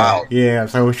 That's wild. Yeah,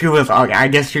 so she was, I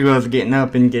guess she was getting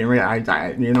up and getting ready. I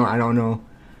don't know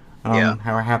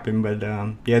how it happened, but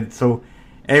so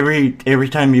every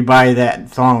time you buy that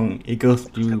song, it goes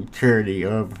to charity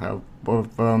of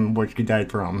what she died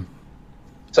from.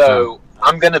 So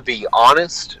I'm going to be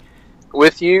honest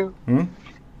with you.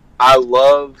 I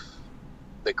love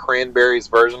the Cranberries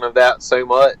version of that so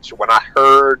much. When I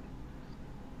heard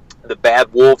the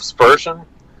Bad Wolves version,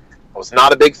 I was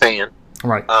not a big fan.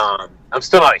 Right. I'm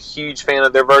still not a huge fan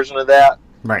of their version of that.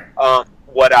 Right.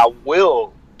 What I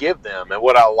will give them and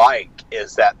what I like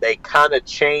is that they kind of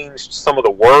changed some of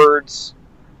the words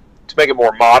to make it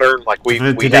more modern. Like we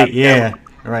have. Yeah.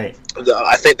 Right.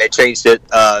 I think they changed it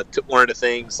to one of the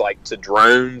things like to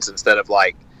drones instead of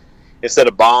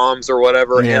bombs or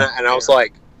whatever. Yeah. And I was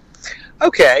like,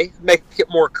 okay, make it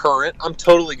more current. I'm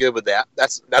totally good with that.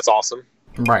 That's awesome.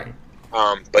 Right.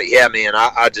 But yeah, man,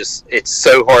 I just, it's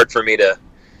so hard for me to,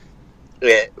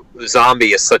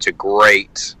 Zombie is such a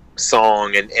great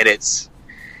song, and it's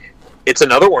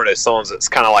another one of those songs that's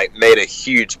kind of like made a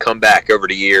huge comeback over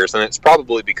the years, and it's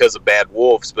probably because of Bad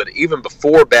Wolves, but even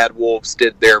before Bad Wolves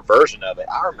did their version of it,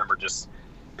 I remember just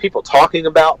people talking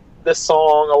about this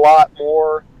song a lot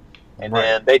more, and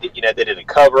then they did a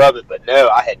cover of it, but no,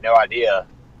 I had no idea,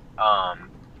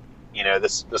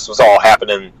 this was all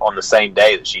happening on the same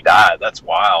day that she died. That's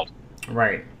wild.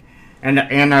 Right. And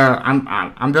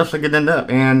I'm just looking it up,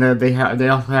 and they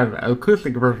also have an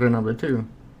acoustic version of it too.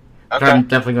 Okay. So I'm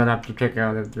definitely gonna have to check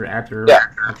out after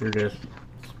this.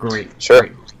 It's great. Sure.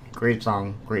 Great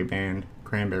song, great band,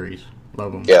 Cranberries.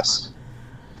 Love them. Yes.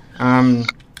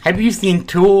 Have you seen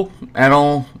Tool at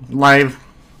all live?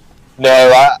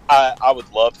 No, I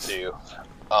would love to.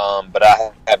 but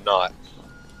I have not.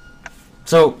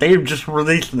 So they just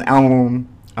released an album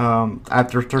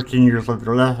after 13 years of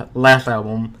their last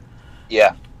album.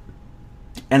 Yeah.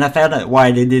 And I found out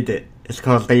why they did it. It's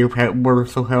because they were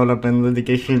so held up in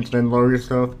litigations and lawyer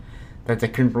stuff that they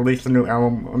couldn't release a new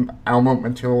album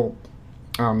until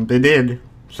they did.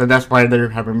 So that's why they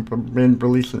haven't been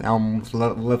releasing albums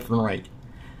left and right.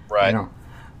 Right. You know.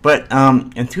 But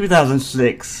in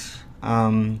 2006,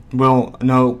 well,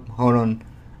 no, hold on.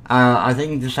 I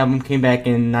think this album came back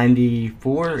in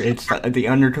 '94. It's the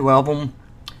Undertow album.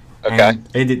 Okay.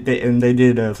 And they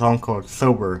did a song called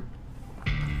Sober.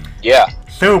 Yeah.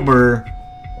 Sober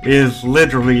is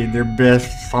literally their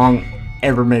best song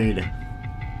ever made.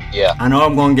 Yeah. I know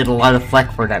I'm going to get a lot of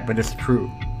flack for that, but it's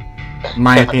true.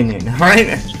 My opinion,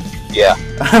 right? Yeah.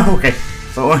 Okay.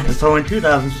 So in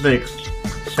 2006,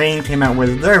 Stain came out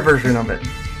with their version of it,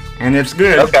 and it's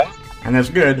good. Okay. And it's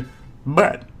good,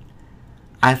 but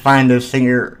I find the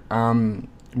singer,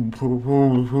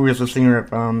 who is the singer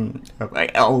of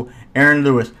Aaron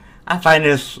Lewis. I find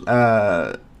this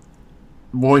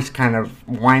voice kind of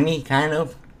whiny, kind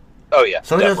of. Oh yeah.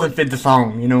 So it doesn't fit the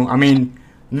song, you know. I mean,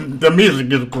 the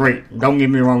music is great. Don't get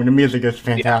me wrong, the music is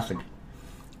fantastic. Yeah.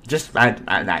 Just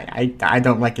I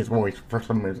don't like his voice for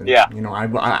some reason. Yeah. You know,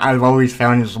 I've always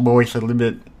found his voice a little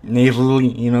bit nasally,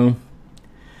 you know.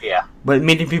 Yeah. But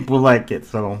many people like it,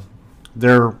 so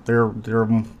they're a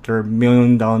 $1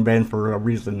 million band for a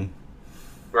reason.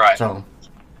 Right. So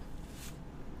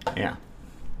yeah.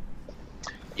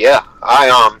 Yeah.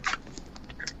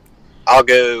 I'll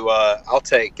go. I'll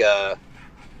take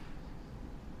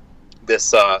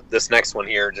this next one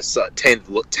here. Just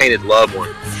Tainted Love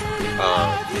one.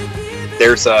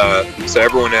 There's so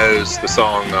everyone knows the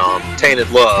song Tainted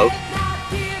Love.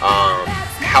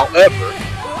 However,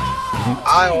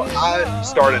 I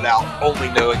started out only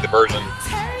knowing the version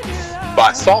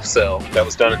by Soft Cell that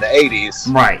was done in the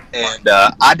 80s. Right. And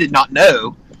I did not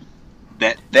know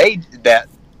that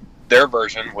their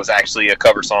version was actually a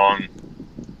cover song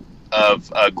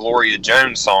of a Gloria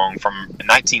Jones song from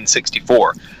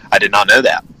 1964. I did not know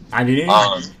that. I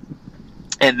didn't.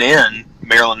 And then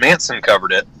Marilyn Manson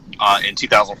covered it in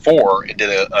 2004 and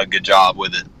did a good job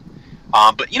with it.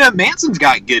 But you know, Manson's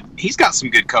he's got some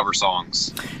good cover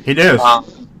songs. He does.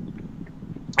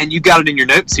 And you got it in your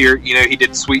notes here. You know, he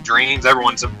did Sweet Dreams.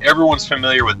 Everyone's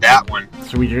familiar with that one.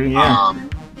 Sweet Dreams, yeah.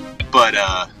 But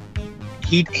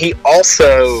he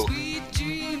also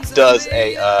does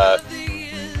a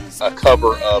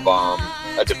cover of a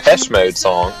Depeche Mode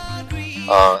song.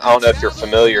 I don't know if you're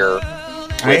familiar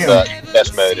with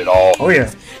Depeche Mode at all. Oh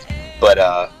yeah. But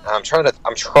I'm trying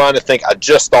to think. I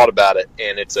just thought about it,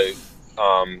 and it's a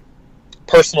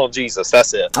Personal Jesus.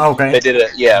 That's it. Oh, okay. They did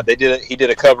it. Yeah, they did it. He did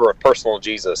a cover of Personal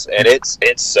Jesus, and it's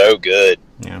so good.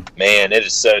 Yeah. Man, it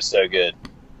is so good.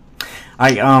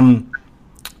 I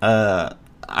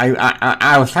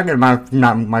was talking about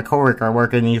my coworker at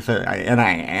work, and he said, and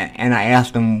I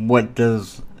asked him what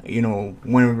does, you know,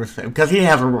 because he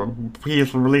has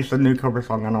released a new cover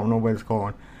song. I don't know what it's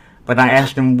called, but I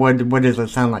asked him what does it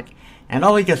sound like, and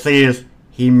all he could say is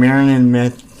Marilyn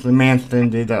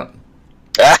Manson it up.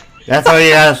 That's all you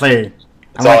gotta say.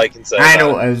 That's all I can say. I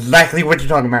know exactly what you're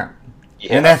talking about,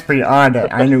 and that's pretty odd.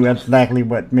 That I knew exactly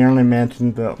what Marilyn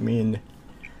Manson up mean.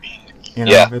 You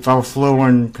know, it's all slow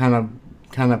and kind of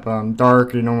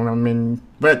dark, you know what I mean?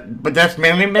 But that's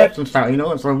Marilyn Manson style, you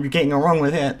know, so you can't go wrong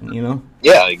with that, you know?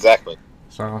 Yeah, exactly.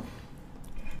 So.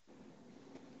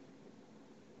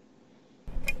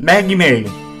 Maggie May.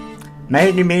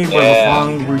 Maggie May was a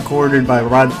song recorded by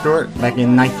Rod Stewart back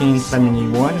in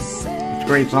 1971. It's a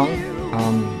great song.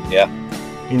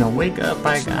 You know, wake up,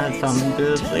 I got something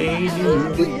to say to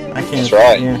you. I can't. That's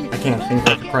right. Yeah, I can't sing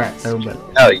such a crap though, but.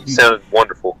 Oh, you sounded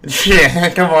wonderful. Yeah,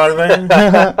 come on, man.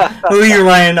 Who are you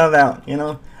lying about? You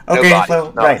know. Okay, Nobody,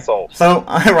 so not right. a soul. So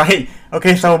right.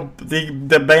 Okay, so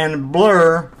the band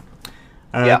Blur,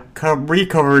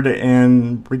 recovered.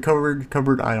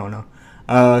 I don't know.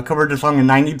 Covered the song in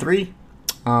 '93.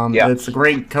 It's a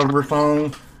great cover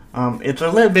song. It's a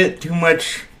little bit too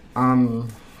much.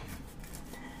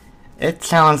 It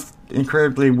sounds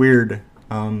incredibly weird.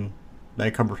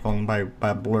 That cover song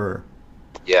by Blur.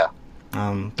 Yeah.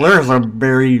 Blur is a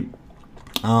very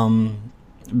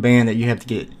band that you have to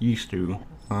get used to.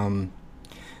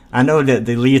 I know that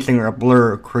the lead singer of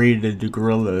Blur created the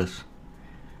Gorillaz,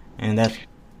 and that's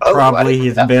probably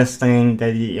his best thing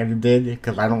that he ever did.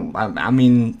 Because I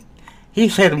mean, he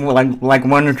said like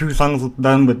one or two songs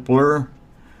done with Blur.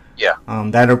 Yeah.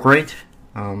 That are great.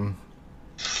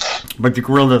 But the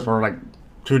Gorillaz are like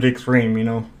to the extreme, you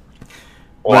know.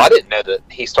 Well, I didn't know that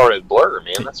he started Blur,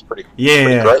 man. That's pretty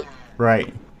great.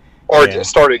 Right. Or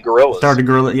started Gorillaz. Started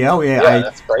Gorillaz. Yeah, oh yeah. Yeah,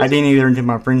 that's crazy. I didn't either until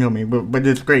my friend told me, but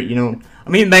it's great. You know, I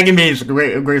mean, Maggie May is a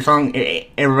great song.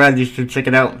 Everybody should check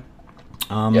it out.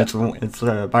 It's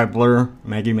by Blur,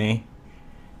 Maggie May.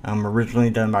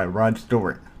 Originally done by Rod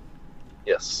Stewart.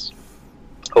 Yes,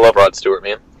 I love Rod Stewart,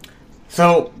 man.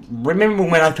 So remember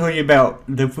when I told you about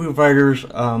the Foo Fighters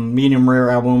Medium Rare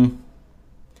album?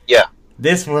 Yeah.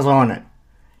 This was on it.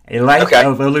 A Life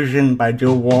of Illusion by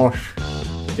Joe Walsh.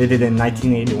 Did it in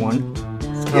 1981.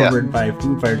 It's covered by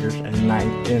Foo Fighters in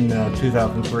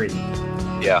 2003.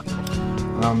 Yeah.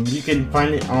 You can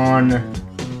find it on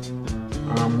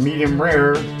Medium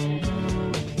Rare,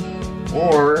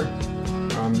 or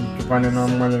you can find it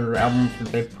on one of their albums that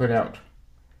they put out.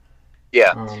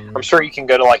 Yeah, I'm sure you can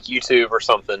go to like YouTube or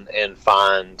something and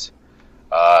find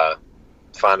a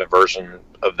version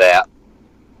of that.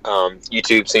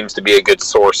 YouTube seems to be a good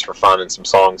source for finding some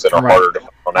songs that are harder to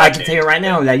find on iTunes. I can tell you right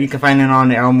now that you can find it on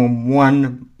the album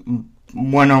One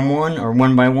on One or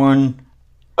One by One.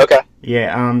 Okay.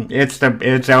 Yeah, it's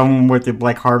album with the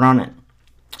black heart on it.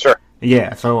 Sure.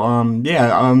 Yeah, so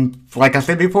like I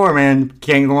said before, man,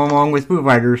 can't go wrong with Foo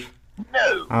Fighters.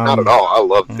 No, not at all. I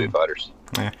love Foo Fighters.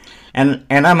 Yeah. And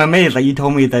I'm amazed that you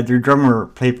told me that your drummer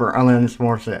played for Alanis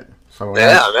Morissette. So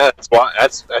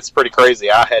that's pretty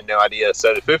crazy. I had no idea.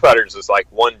 So the Foo Fighters is like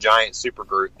one giant super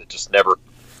group that just never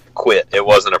quit. It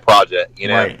wasn't a project, you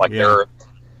know. Right, like yeah.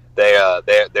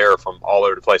 they're from all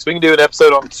over the place. We can do an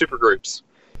episode on super groups.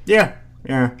 Yeah.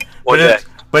 One day.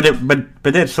 But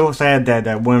it's so sad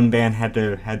that one band had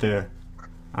to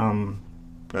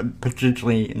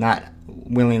potentially not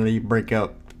willingly break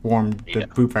up, form the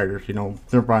Foo Fighters, you know,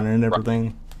 Nirvana and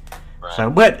everything. Right. So,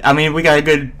 but I mean, we got a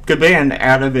good band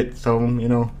out of it, so you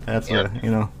know that's you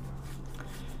know.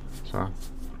 So,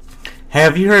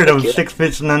 have you heard of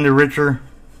Sixpence None the Richer?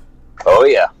 Oh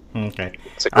yeah. Okay.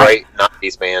 It's a great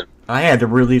 90s band. I had to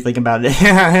really think about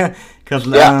it because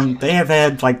they have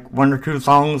had like one or two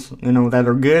songs, you know, that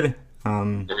are good.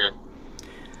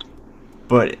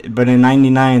 But in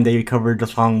 '99 they covered the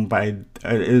song by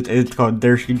it's called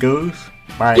 "There She Goes"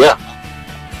 by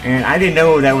and I didn't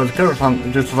know that was a cover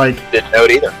song. Just like didn't know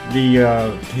it either.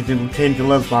 The Change Your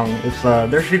Love song. It's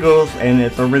 "There She Goes" and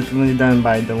it's originally done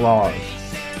by The Laws.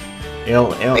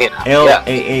 LAA''S.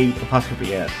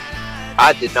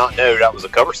 I did not know that was a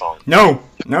cover song. No.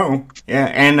 Yeah,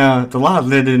 and The Laws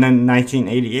did it in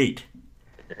 1988.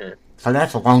 So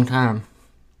that's a long time.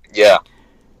 Yeah.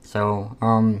 So,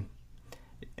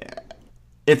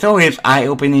 it's always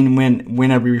eye-opening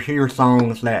whenever you hear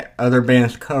songs that other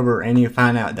bands cover and you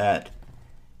find out that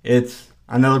it's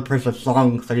another person's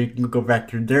song, so you can go back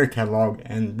to their catalog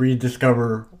and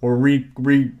rediscover or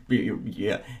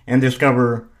and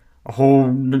discover a whole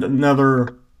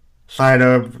another side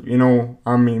of, you know,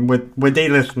 I mean, what they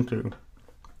listen to.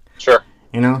 Sure.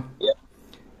 You know? Yeah.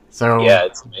 So yeah,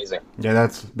 it's amazing. Yeah,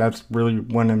 that's really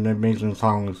one of the amazing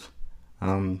songs.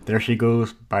 There She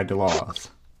Goes by The Laws.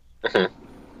 Do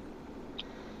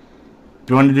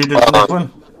you want to do this next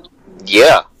one?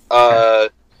 Yeah.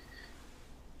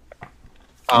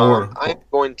 I'm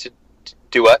going to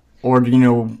do what? Or do you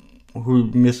know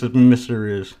who Mrs. Mr.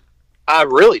 is? I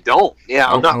really don't. Yeah,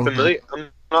 I'm not familiar. I'm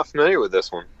not familiar with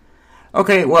this one.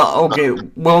 Okay, well,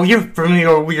 you're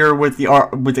familiar with the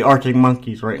Arctic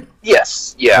Monkeys, right?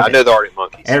 Yes, yeah, okay. I know the Arctic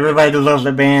Monkeys. Everybody loves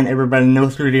the band. Everybody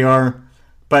knows who they are.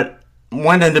 But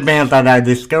one of the bands that I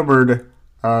discovered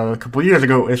a couple years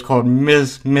ago is called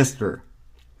Ms. Mr.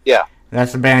 Yeah.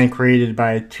 That's a band created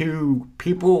by two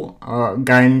people,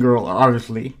 guy and girl,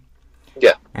 obviously.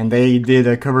 Yeah. And they did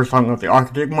a cover song of the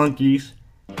Arctic Monkeys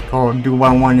called Do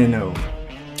I Want to Know.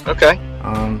 Okay.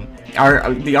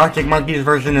 The Arctic Monkeys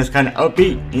version is kind of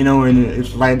upbeat, you know, and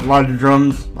it's like a lot of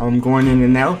drums going in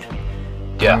and out.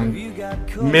 Yeah.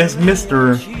 Ms.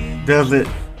 Mr. does it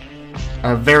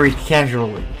very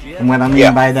casually. And what I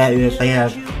mean by that is they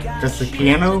have just a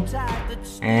piano,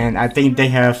 and I think they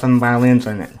have some violins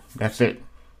in it. That's it.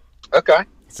 Okay.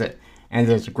 That's it. And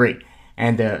it's great.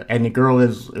 And the girl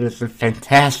is a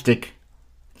fantastic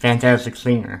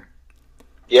singer.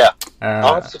 Yeah,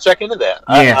 I'll have to check into that.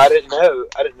 Yeah. I didn't know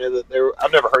that they were.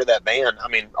 I've never heard of that band. I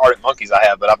mean, Arctic Monkeys I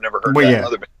have, but I've never heard of that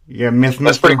other band. Yeah, Miss.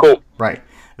 That's pretty cool. Right.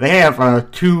 They have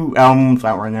 2 albums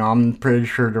out right now. I'm pretty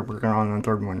sure they're working on a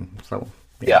 3rd one. So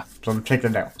yeah. So check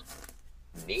it out.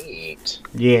 Neat.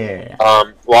 Yeah.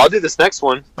 Well, I'll do this next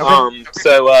one. Okay.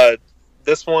 So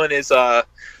this one is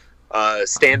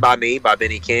 "Stand by Me" by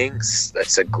Benny King.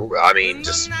 That's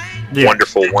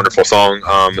wonderful, wonderful song.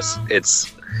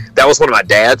 That was one of my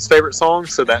dad's favorite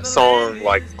songs, so that song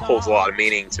like holds a lot of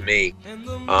meaning to me.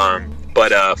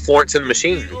 But Florence and the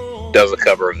Machine does a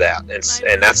cover of that,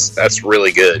 and that's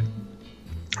really good,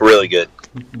 really good.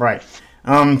 Right.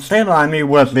 Stand By Me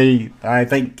was I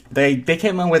think they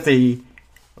came in with the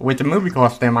movie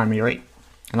called Stand By Me, right?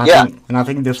 And I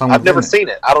think this song. I've never seen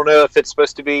it. I don't know if it's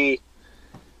supposed to be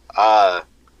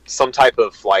some type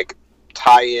of like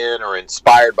tie-in or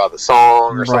inspired by the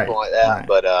song or something like that. Right.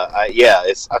 But I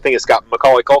think it's got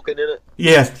Macaulay Culkin in it.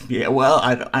 Yes. Yeah. Well,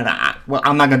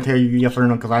 I'm not gonna tell you yes or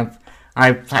no because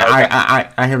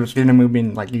I haven't seen the movie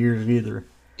in like years either.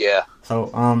 Yeah.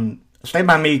 So Stay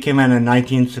By Me came out in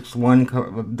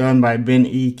 1961, done by Ben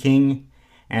E. King,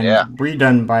 and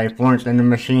redone by Florence and the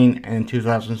Machine in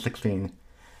 2016.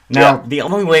 Now, the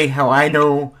only way how I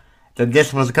know that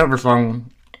this was a cover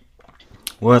song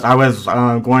was I was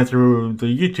going through the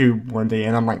YouTube one day,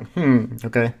 and I'm like,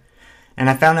 okay. And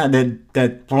I found out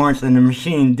that Florence and the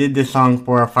Machine did this song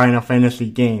for a Final Fantasy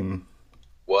game.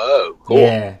 Whoa, cool.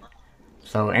 Yeah.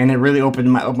 So, and it really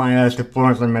opened my eyes to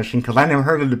Florence and the Machine, because I never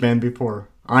heard of the band before.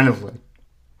 Honestly.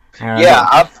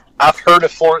 I've heard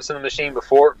of Florence and the Machine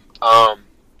before. They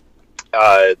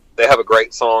have a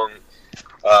great song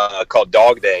called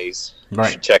Dog Days. Right.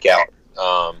 You should check out.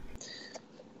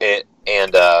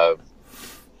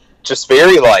 Just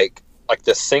very like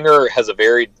the singer has a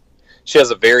very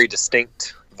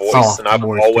distinct voice, and I've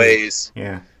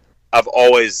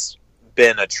always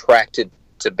been attracted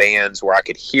to bands where I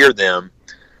could hear them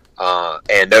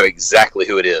and know exactly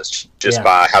who it is just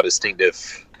by how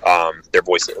distinctive their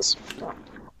voice is.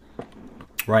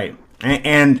 Right.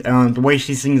 And the way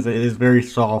she sings it is very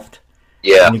soft.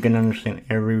 Yeah. And you can understand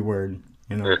every word.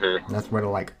 You know, that's what I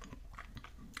like.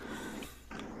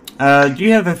 Do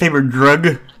you have a favorite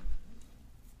drug?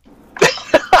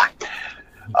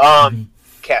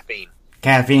 Caffeine.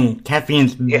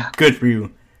 Caffeine's good for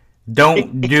you.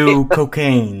 Don't do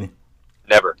cocaine.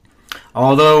 Never.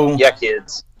 Although... Yeah,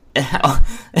 kids.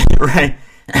 Right.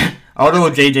 Although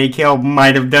J.J. Cale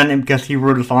might have done it because he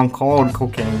wrote a song called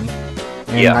Cocaine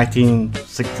in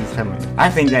 1967. I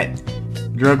think that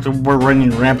drugs were running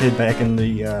rampant back in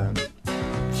the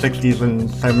 60s and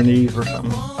 70s or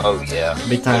something. Oh, yeah.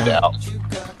 Big time. No doubt.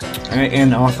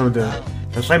 And also the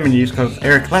 70s, because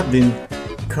Eric Clapton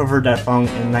covered that song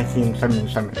in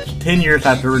 1977. It's 10 years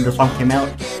after the song came out.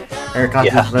 Eric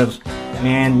Clapton says,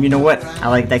 man, you know what? I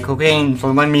like that cocaine,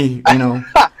 so let me redo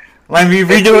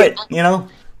it, you know?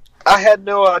 I had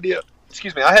no idea.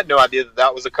 I had no idea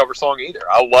that was a cover song either.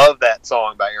 I love that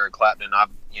song by Eric Clapton.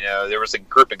 There was a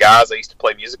group of guys I used to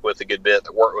play music with a good bit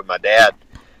that worked with my dad,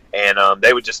 and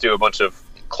they would just do a bunch of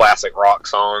classic rock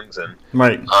songs, and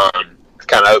kind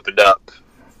of opened up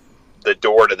the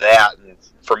door to that, and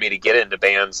for me to get into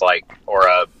bands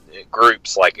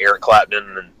groups like Eric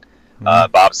Clapton and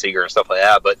Bob Seger and stuff like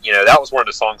that. But that was one of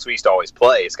the songs we used to always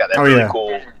play. It's got that really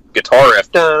cool guitar riff,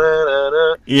 and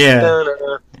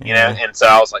so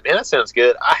I was like, man, that sounds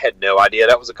good. I had no idea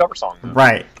that was a cover song.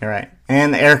 Right.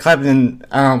 And Eric Clapton,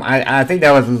 I think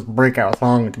that was his breakout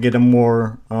song to get him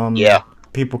more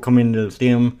people coming to see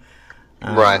him.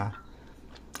 Right.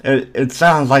 It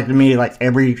sounds like to me like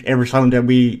every song that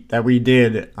we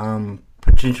did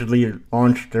potentially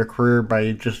launched their career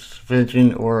by just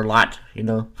finishing or a lot, you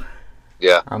know.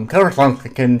 Yeah. Cover songs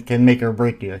can make or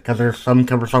break you, because there's some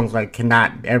cover songs that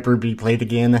cannot ever be played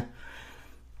again.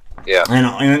 Yeah.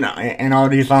 And all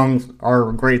these songs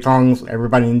are great songs.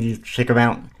 Everybody needs to check them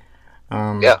out.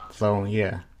 So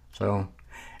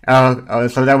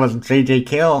that was J.J.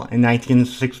 Cale in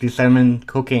 1967,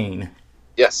 Cocaine.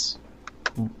 Yes.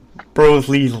 Bruce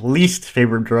Lee's least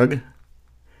favorite drug.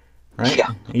 Right?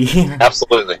 Yeah.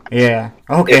 Absolutely. Yeah.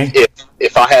 Okay.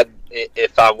 If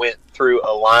I went through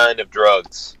a line of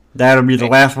drugs, that would be the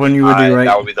last one you would do, right?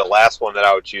 That would be the last one that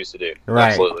I would choose to do. Right.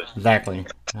 Absolutely. Exactly.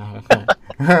 Okay.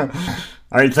 All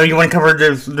right. So you want to cover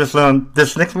this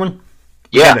next one?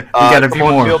 Yeah. You got a few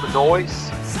more. Feel the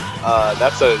Noise.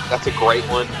 That's a great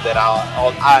one that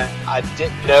I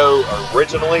didn't know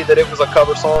originally that it was a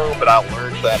cover song, but I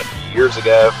learned that a few years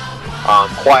ago.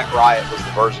 Quiet Riot was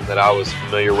the version that I was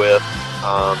familiar with,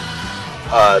 and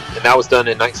that was done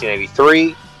in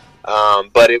 1983.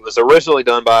 But it was originally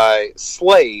done by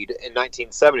Slade in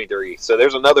 1973. So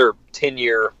there's another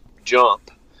 10-year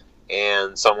jump,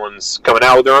 and someone's coming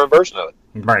out with their own version of it.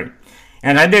 Right.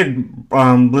 And I did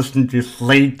listen to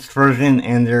Slade's version,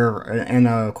 and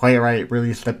Quiet Riot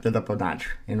really stepped it up a notch,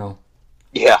 you know.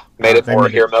 Yeah, made it more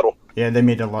hair metal. Yeah, they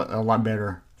made it a lot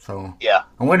better. So yeah,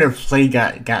 I wonder if Slade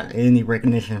got any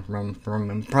recognition from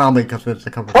him. Probably because it's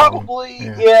a cover. Probably,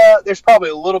 yeah. There's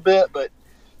probably a little bit, but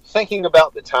thinking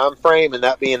about the time frame and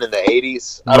that being in the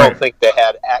 80s, I don't think they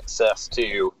had access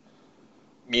to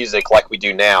music like we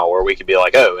do now, where we could be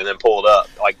like, oh, and then pull it up.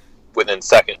 Like within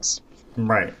seconds.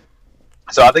 Right.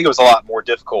 So I think it was a lot more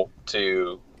difficult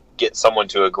to get someone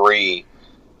to agree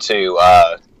to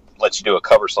let you do a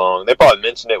cover song. They probably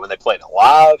mentioned it when they played it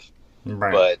live,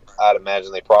 Right. but I'd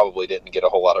imagine they probably didn't get a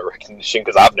whole lot of recognition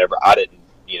because I didn't,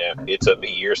 it took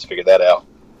me years to figure that out.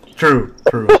 True.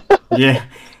 Yeah.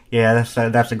 Yeah,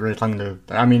 that's a great song to.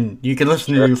 I mean, you can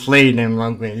listen to Slade and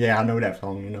like, yeah, I know that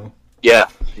song. Yeah.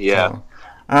 So,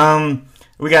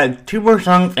 we got two more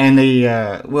songs and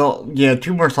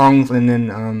two more songs, and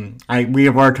then we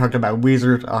have already talked about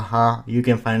Weezer's Aha. You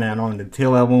can find that on the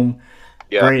Till album.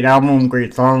 Yeah. Great album,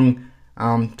 great song.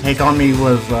 Take On Me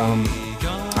was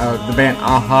the band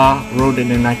Aha wrote it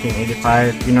in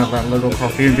 1985. You know that little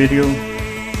cartoon video.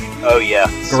 Oh yeah,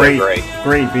 Great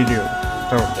video.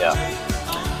 So yeah.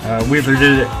 Weezer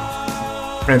did it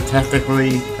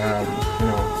fantastically. The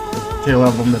Till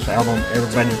album, this album,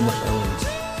 everybody must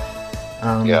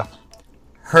own. Yeah.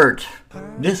 Hurt.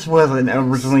 This was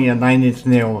originally a Nine Inch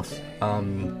Nails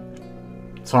song.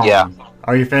 Yeah.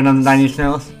 Are you a fan of the Nine Inch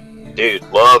Nails? Dude,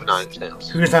 love Nine Inch Nails.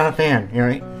 Who's not a fan,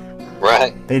 right?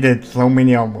 Right. They did so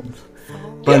many albums.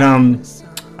 But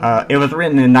it was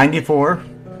written in 94,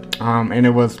 and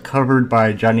it was covered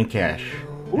by Johnny Cash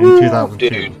in 2002.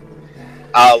 Dude,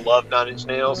 I love Nine Inch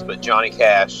Nails, but Johnny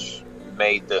Cash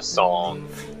made this song.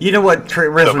 You know what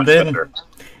Trent so Reznor much did? better.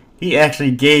 He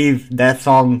actually gave that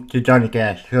song to Johnny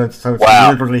Cash, so it's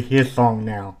Wow. literally his song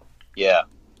now. Yeah.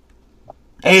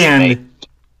 And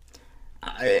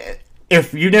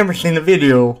if you've never seen the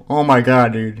video, oh my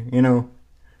god, dude!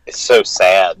 It's so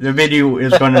sad. The video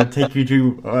is gonna take you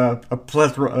to a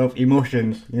plethora of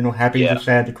emotions. Happy Yeah. to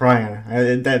sad to crying.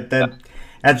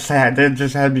 That's sad. They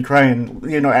just had me crying.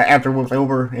 After it was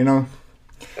over.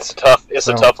 It's a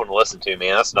tough one to listen to,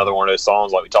 man. That's another one of those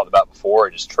songs like we talked about before.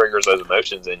 It just triggers those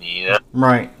emotions in you,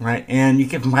 Right. And you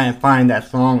can find that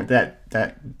song, that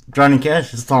Johnny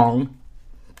Cash's song,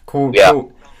 quote,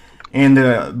 in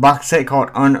the box set called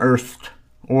Unearthed.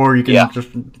 Or you can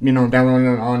just,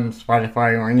 download it on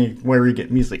Spotify or anywhere you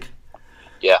get music.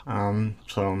 Yeah.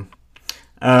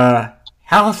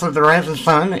 House of the Rising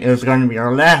Sun is going to be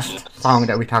our last song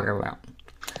that we talk about.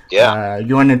 Yeah. Do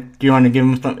you want to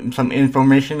give them some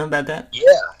information about that?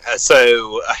 Yeah.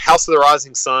 So, House of the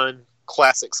Rising Sun,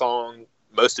 classic song.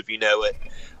 Most of you know it.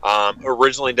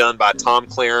 Originally done by Tom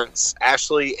Clarence,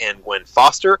 Ashley, and Gwen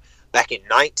Foster back in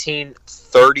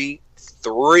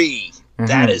 1933. Mm-hmm.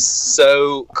 That is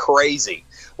so crazy.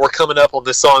 We're coming up on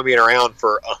this song being around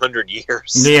for 100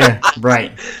 years. Yeah,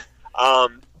 right.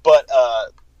 But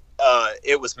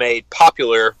it was made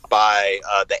popular by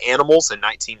the Animals in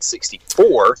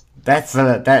 1964. That's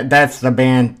the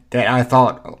band that I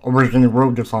thought originally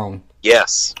wrote the song.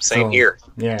 Yes, same here.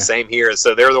 Yeah, same here.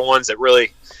 So they're the ones that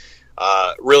really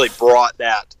brought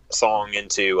that song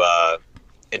into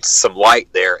some light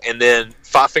there. And then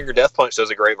Five Finger Death Punch does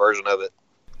a great version of it.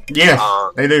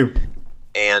 Yeah, they do.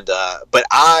 And but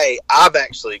I've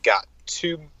actually got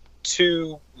two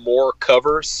more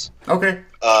covers. Okay.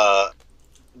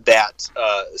 That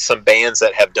some bands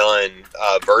that have done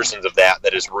versions of that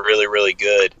is really, really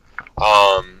good.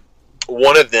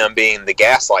 One of them being the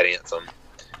Gaslight Anthem.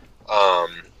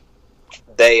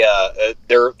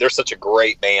 They're such a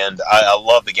great band. I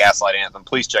love the Gaslight Anthem.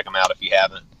 Please check them out if you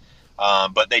haven't.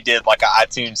 But they did like an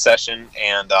iTunes session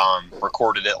and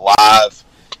recorded it live,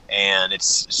 and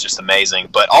it's just amazing.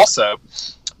 But also,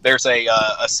 there's a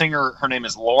singer. Her name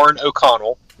is Lauren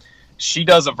O'Connell. She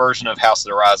does a version of House of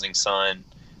the Rising Sun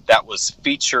that was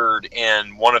featured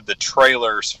in one of the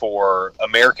trailers for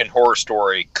American Horror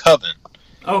Story Coven.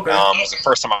 Okay. It was the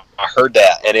first time I heard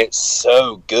that, and it's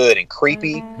so good and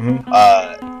creepy.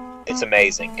 Mm-hmm. It's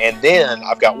amazing. And then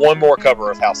I've got one more cover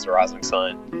of House of the Rising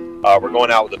Sun. We're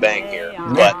going out with a bang here.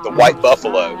 But the White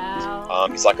Buffalo,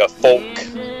 he's like a folk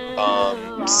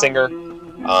singer.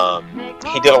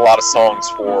 He did a lot of songs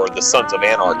for the Sons of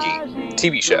Anarchy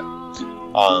TV show.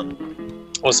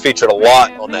 Was featured a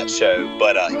lot on that show,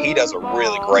 but he does a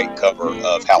really great cover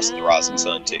of House of the Rising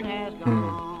Sun too.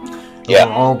 Yeah,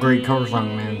 all great cover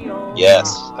songs, man.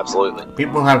 Yes, absolutely.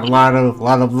 People have a lot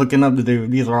of looking up to do.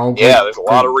 These are all great, there's a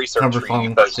lot of research for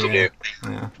you folks to do.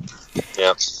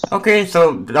 Yeah. Okay,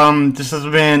 so this has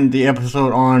been the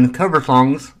episode on cover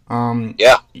songs.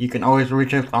 You can always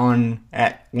reach us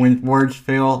at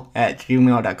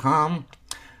whenwordsfail@gmail.com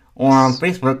or on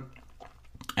Facebook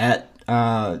at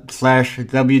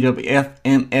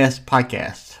 /WWFMS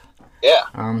podcast.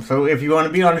 Yeah. So if you want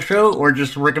to be on the show or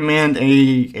just recommend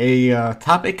a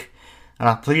topic,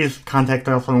 please contact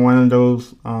us on one of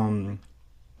those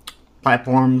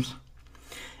platforms.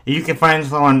 You can find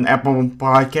us on Apple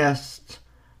Podcasts,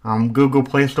 Google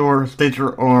Play Store, Stitcher,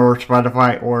 or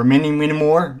Spotify, or many, many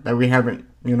more that we haven't,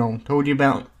 told you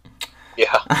about.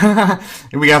 Yeah.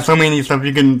 We got so many stuff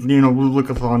you can, look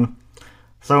us on.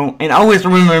 So, and always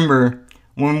remember,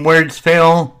 when words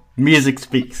fail, music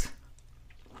speaks.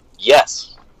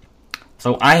 Yes.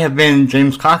 So I have been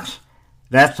James Cox.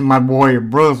 That's my boy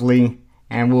Brosley,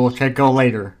 and we'll check out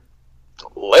later.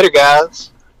 Later,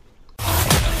 guys.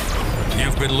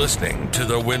 You've been listening to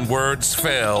the When Words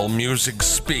Fail, Music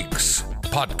Speaks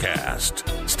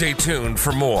podcast. Stay tuned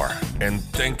for more, and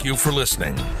thank you for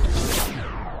listening.